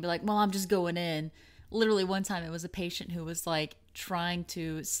call and he'd be like, well, I'm just going in. Literally one time it was a patient who was like trying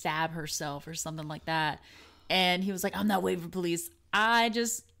to stab herself or something like that. And he was like, I'm not waiting for police.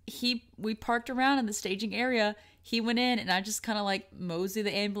 We parked around in the staging area. He went in and I just kind of like moseyed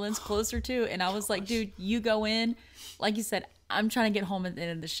the ambulance closer to. And I was like, dude, you go in. Like you said, I'm trying to get home at the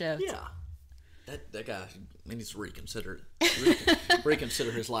end of the shift. Yeah. That guy needs to reconsider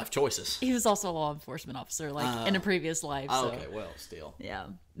his life choices. He was also a law enforcement officer, like in a previous life. So. Okay, well, still. Yeah.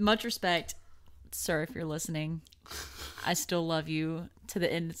 Much respect, sir, if you're listening. I still love you to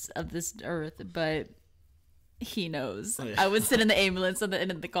the ends of this earth, but he knows. Oh, yeah. I would sit in the ambulance at the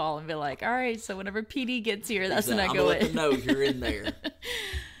end of the call and be like, all right, so whenever PD gets here, that's when I go in. Let them know you're in there.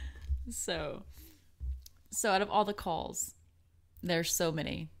 So out of all the calls, there's so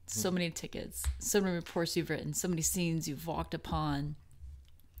many tickets, so many reports you've written, so many scenes you've walked upon.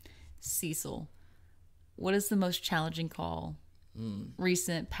 Cecil, what is the most challenging call?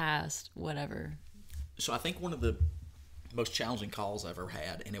 Recent, past, whatever. So I think one of the most challenging calls I've ever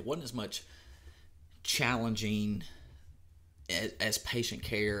had, and it wasn't as much challenging as patient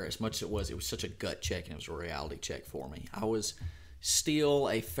care, as much as it was such a gut check and it was a reality check for me. I was still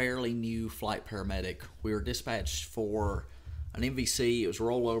a fairly new flight paramedic. We were dispatched for an MVC. It was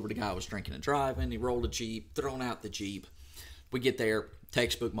rollover. The guy was drinking and driving. He rolled a Jeep, thrown out the Jeep. We get there,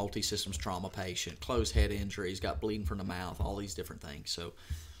 textbook multi-systems trauma patient, closed head injuries, got bleeding from the mouth, all these different things. So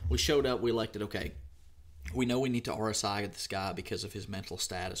we showed up, we elected, okay, we know we need to RSI this guy because of his mental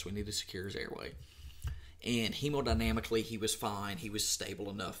status. We need to secure his airway. And hemodynamically, he was fine. He was stable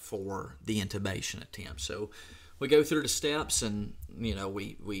enough for the intubation attempt. So we go through the steps and,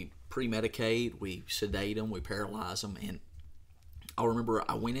 we pre-medicate, we sedate him, we paralyze him. And I remember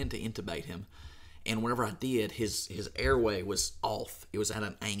I went in to intubate him. And whenever I did, his airway was off. It was at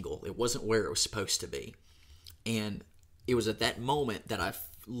an angle. It wasn't where it was supposed to be. And it was at that moment that I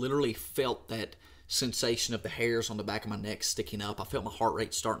literally felt that sensation of the hairs on the back of my neck sticking up. I felt my heart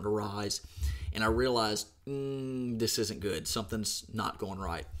rate starting to rise. And I realized, this isn't good. Something's not going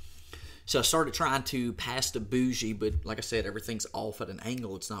right. So I started trying to pass the bougie, but like I said, everything's off at an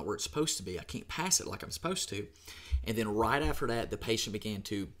angle. It's not where it's supposed to be. I can't pass it like I'm supposed to. And then right after that, the patient began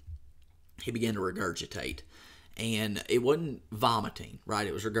to regurgitate. And it wasn't vomiting, right?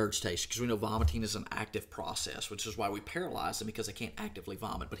 It was regurgitation, because we know vomiting is an active process, which is why we paralyze them, because they can't actively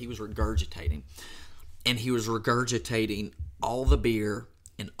vomit. But he was regurgitating. And he was regurgitating all the beer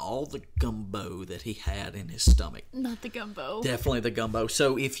and all the gumbo that he had in his stomach. Not the gumbo. Definitely the gumbo.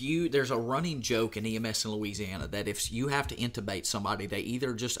 So there's a running joke in EMS in Louisiana that if you have to intubate somebody, they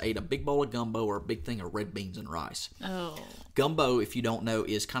either just ate a big bowl of gumbo or a big thing of red beans and rice. Oh. Gumbo, if you don't know,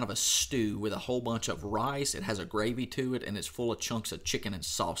 is kind of a stew with a whole bunch of rice. It has a gravy to it, and it's full of chunks of chicken and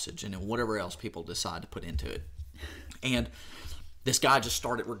sausage, and then whatever else people decide to put into it. And this guy just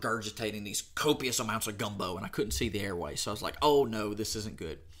started regurgitating these copious amounts of gumbo, and I couldn't see the airway. So I was like, oh no, this isn't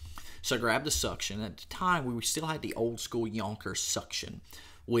good. So I grabbed the suction. At the time, we still had the old school yankauer suction,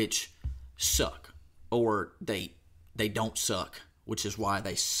 which suck, or they don't suck, which is why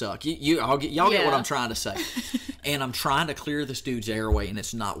they suck. Y'all get what I'm trying to say. And I'm trying to clear this dude's airway, and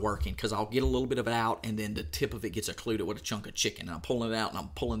it's not working, because I'll get a little bit of it out, and then the tip of it gets occluded with a chunk of chicken. And I'm pulling it out, and I'm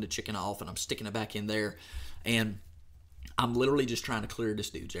pulling the chicken off, and I'm sticking it back in there. And I'm literally just trying to clear this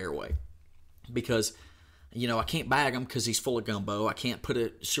dude's airway, because, I can't bag him because he's full of gumbo. I can't put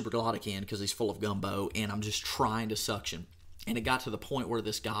a supraglottic in because he's full of gumbo, and I'm just trying to suction. And it got to the point where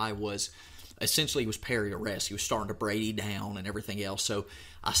this guy was essentially peri-arrest. He was starting to Brady down and everything else. So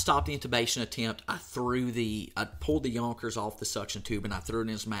I stopped the intubation attempt. I pulled the yankers off the suction tube, and I threw it in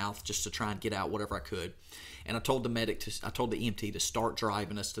his mouth just to try and get out whatever I could. And I told the EMT to start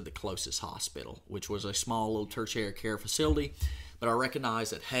driving us to the closest hospital, which was a small little tertiary care facility. But I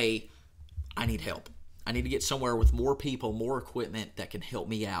recognized that, hey, I need help. I need to get somewhere with more people, more equipment that can help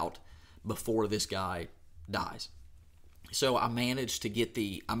me out before this guy dies. So I managed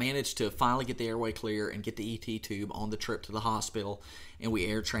to finally get the airway clear and get the ET tube on the trip to the hospital, and we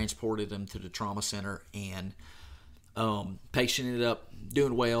air transported him to the trauma center. And patient ended up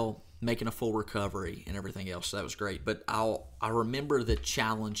doing well, making a full recovery and everything else. So that was great. But I remember the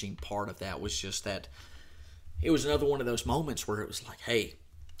challenging part of that was just that it was another one of those moments where it was like, hey,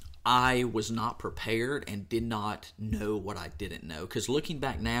 I was not prepared and did not know what I didn't know. Because looking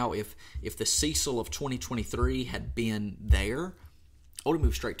back now, if the Cecil of 2023 had been there, I would have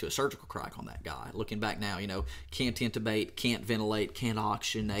moved straight to a surgical crack on that guy. Looking back now, can't intubate, can't ventilate, can't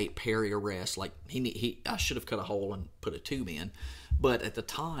oxygenate, peri-arrest. Like, I should have cut a hole and put a tube in. But at the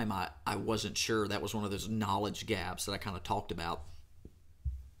time, I wasn't sure. That was one of those knowledge gaps that I kind of talked about.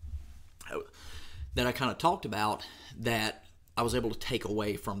 That I was able to take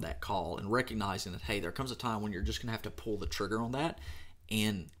away from that call, and recognizing that, hey, there comes a time when you're just going to have to pull the trigger on that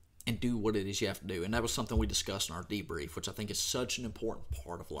and do what it is you have to do. And that was something we discussed in our debrief, which I think is such an important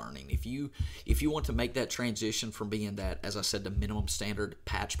part of learning. If you want to make that transition from being that, as I said, the minimum standard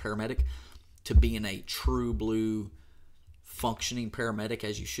patch paramedic, to being a true blue functioning paramedic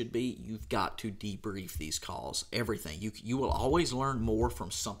as you should be, you've got to debrief these calls. Everything. You will always learn more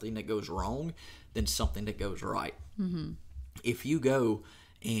from something that goes wrong than something that goes right. Mm-hmm. If you go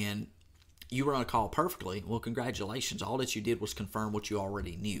and you run a call perfectly, well, congratulations. All that you did was confirm what you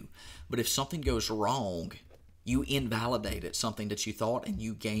already knew. But if something goes wrong, you invalidated something that you thought, and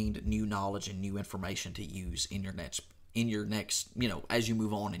you gained new knowledge and new information to use in your next, as you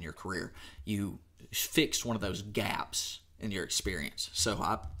move on in your career. You fixed one of those gaps in your experience. So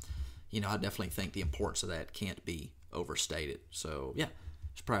I definitely think the importance of that can't be overstated. So yeah,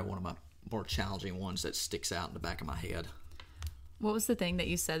 it's probably one of my more challenging ones that sticks out in the back of my head. What was the thing that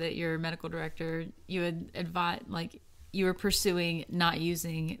you said that your medical director, you had advised, like you were pursuing not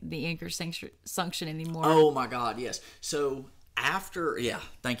using the anchor suction anymore? Oh my God, yes. So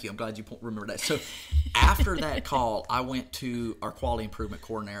thank you. I'm glad you remember that. So after that call, I went to our quality improvement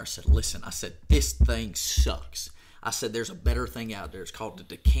coordinator. I said, listen, this thing sucks. I said, there's a better thing out there. It's called the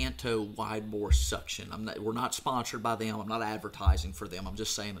Decanto wide bore suction. We're not sponsored by them. I'm not advertising for them. I'm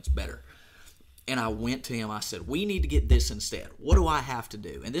just saying it's better. And I went to him. I said, we need to get this instead. What do I have to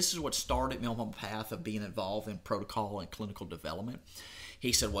do? And this is what started me on my path of being involved in protocol and clinical development.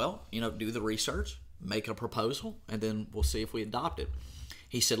 He said, well, do the research, make a proposal, and then we'll see if we adopt it.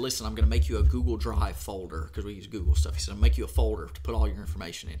 He said, listen, I'm going to make you a Google Drive folder, because we use Google stuff. He said, I'll make you a folder to put all your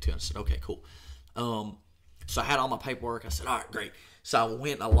information into. And I said, okay, cool. So I had all my paperwork. I said, all right, great. So I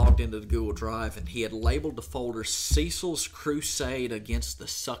went and I logged into the Google Drive, and he had labeled the folder Cecil's Crusade Against the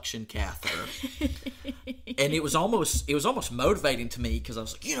Suction Catheter. And it was almost motivating to me, because I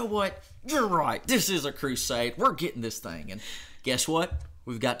was like, you know what? You're right. This is a crusade. We're getting this thing. And guess what?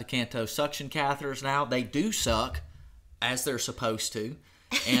 We've got Decanto suction catheters now. They do suck, as they're supposed to.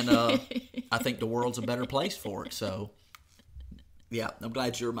 And I think the world's a better place for it. So, yeah, I'm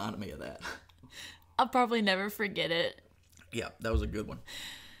glad you reminded me of that. I'll probably never forget it. Yeah, that was a good one.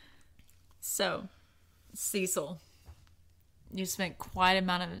 So, Cecil, you spent quite an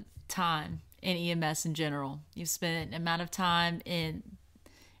amount of time in EMS in general. You spent an amount of time in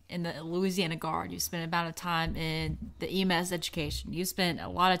the Louisiana Guard. You spent an amount of time in the EMS education. You spent a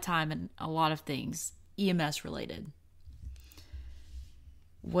lot of time in a lot of things EMS related.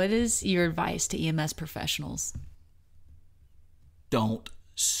 What is your advice to EMS professionals? Don't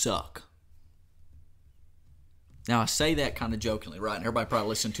suck. Now, I say that kind of jokingly, right? And everybody probably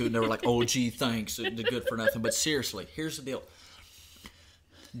listened to it and they were like, oh, gee, thanks. They're good for nothing. But seriously, here's the deal.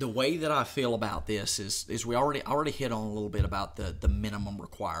 The way that I feel about this is we already hit on a little bit about the minimum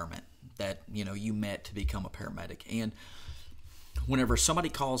requirement that, you met to become a paramedic. And whenever somebody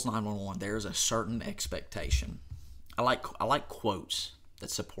calls 911, there's a certain expectation. I like quotes that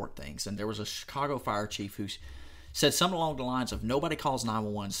support things. And there was a Chicago fire chief who said something along the lines of, nobody calls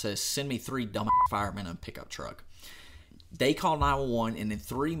 911 and says, send me 3 dumb firemen in a pickup truck. They call 911, and in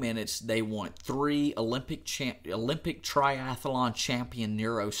 3 minutes, they want 3 Olympic triathlon champion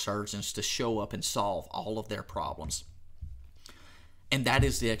neurosurgeons to show up and solve all of their problems. And that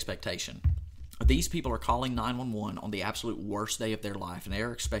is the expectation. These people are calling 911 on the absolute worst day of their life, and they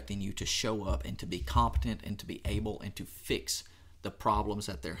are expecting you to show up and to be competent and to be able and to fix the problems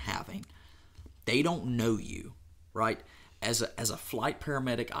that they're having. They don't know you, right? As a flight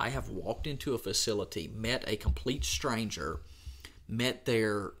paramedic, I have walked into a facility, met a complete stranger, met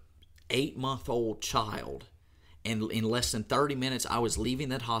their 8-month-old child, and in less than 30 minutes, I was leaving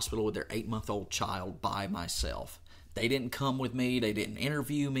that hospital with their 8-month-old child by myself. They didn't come with me. They didn't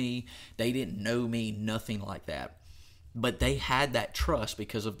interview me. They didn't know me, nothing like that. But they had that trust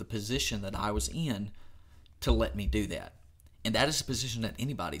because of the position that I was in to let me do that. And that is a position that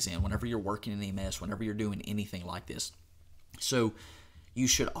anybody's in whenever you're working in EMS, whenever you're doing anything like this. So you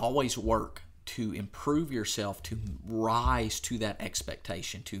should always work to improve yourself, to rise to that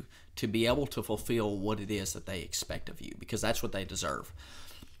expectation, to be able to fulfill what it is that they expect of you, because that's what they deserve.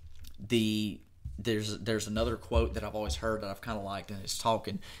 There's another quote that I've always heard that I've kind of liked, and it's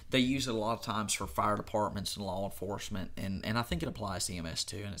talking. They use it a lot of times for fire departments and law enforcement, and I think it applies to EMS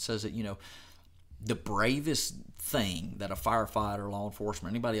too. And it says that, the bravest thing that a firefighter, law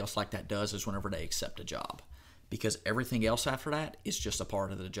enforcement, anybody else like that does is whenever they accept a job. Because everything else after that is just a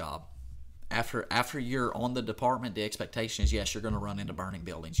part of the job. After you're on the department, the expectation is, yes, you're going to run into burning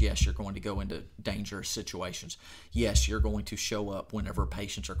buildings. Yes, you're going to go into dangerous situations. Yes, you're going to show up whenever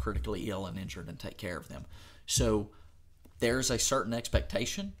patients are critically ill and injured and take care of them. So there's a certain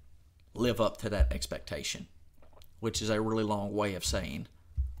expectation. Live up to that expectation, which is a really long way of saying,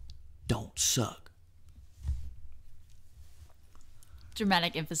 don't suck.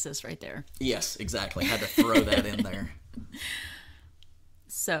 Dramatic emphasis right there. Yes, exactly. Had to throw that in there.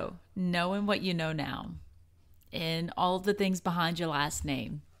 So, knowing what you know now, and all of the things behind your last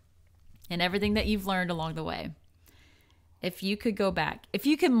name, and everything that you've learned along the way, if you could go back, if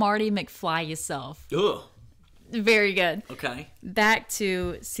you could Marty McFly yourself. Ugh. Very good. Okay. Back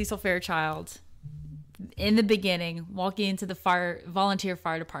to Cecil Fairchild, in the beginning, walking into the volunteer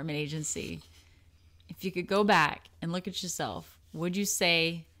fire department agency. If you could go back and look at yourself, would you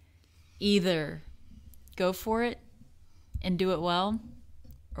say either go for it and do it well,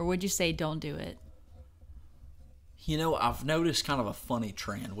 or would you say don't do it? I've noticed kind of a funny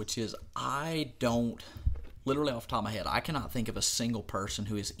trend, which is literally off the top of my head, I cannot think of a single person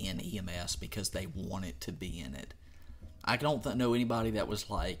who is in EMS because they wanted to be in it. I don't know anybody that was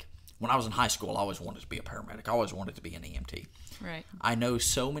like, when I was in high school, I always wanted to be a paramedic. I always wanted to be an EMT. Right. I know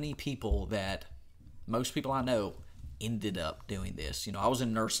so many people that, most people I know, ended up doing this. I was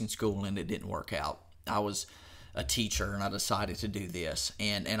in nursing school and it didn't work out. I was a teacher and I decided to do this.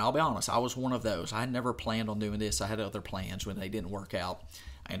 And I'll be honest, I was one of those. I had never planned on doing this. I had other plans. When they didn't work out,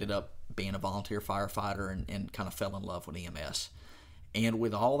 I ended up being a volunteer firefighter and kind of fell in love with EMS. And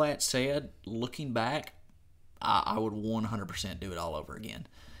with all that said, looking back, I would 100% do it all over again.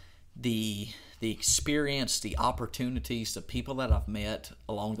 The experience, the opportunities, the people that I've met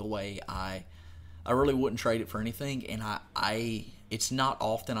along the way, I really wouldn't trade it for anything. And it's not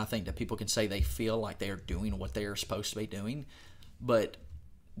often, I think, that people can say they feel like they're doing what they're supposed to be doing. But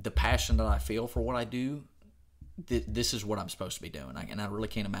the passion that I feel for what I do, this is what I'm supposed to be doing. And I really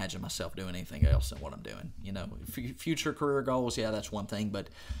can't imagine myself doing anything else than what I'm doing. Future career goals, yeah, that's one thing. But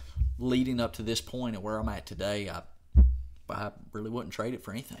leading up to this point and where I'm at today, I really wouldn't trade it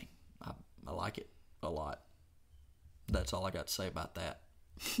for anything. I like it a lot. That's all I got to say about that.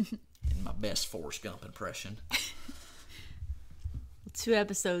 In my best Forrest Gump impression. 2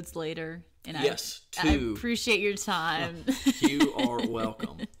 episodes later, and yes, I appreciate your time. You are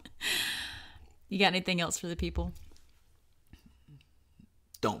welcome. You got anything else for the people?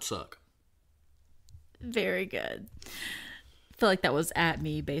 Don't suck. Very good. I feel like that was at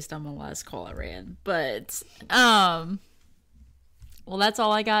me based on my last call I ran. But, well, that's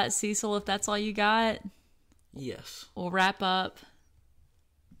all I got, Cecil. If that's all you got, yes, we'll wrap up.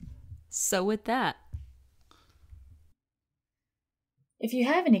 So with that. If you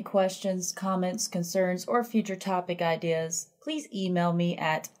have any questions, comments, concerns, or future topic ideas, please email me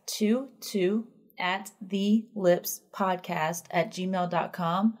at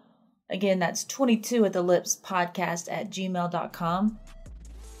 22@thelipspodcast@gmail.com. Again, that's 22@thelipspodcast@gmail.com.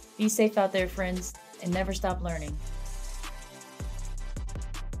 Be safe out there, friends, and never stop learning.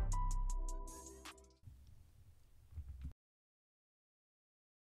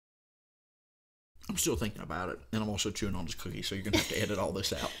 I'm still thinking about it, and I'm also chewing on this cookie, so you're going to have to edit all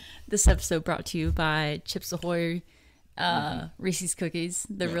this out. This episode brought to you by Chips Ahoy Reese's Cookies.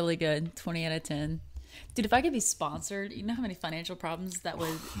 They're really good. 20 out of 10. Dude, if I could be sponsored, you know how many financial problems that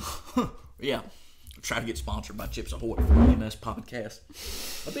would... Yeah. Try to get sponsored by Chips Ahoy for the EMS podcast.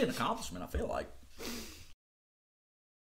 That'd be an accomplishment, I feel like.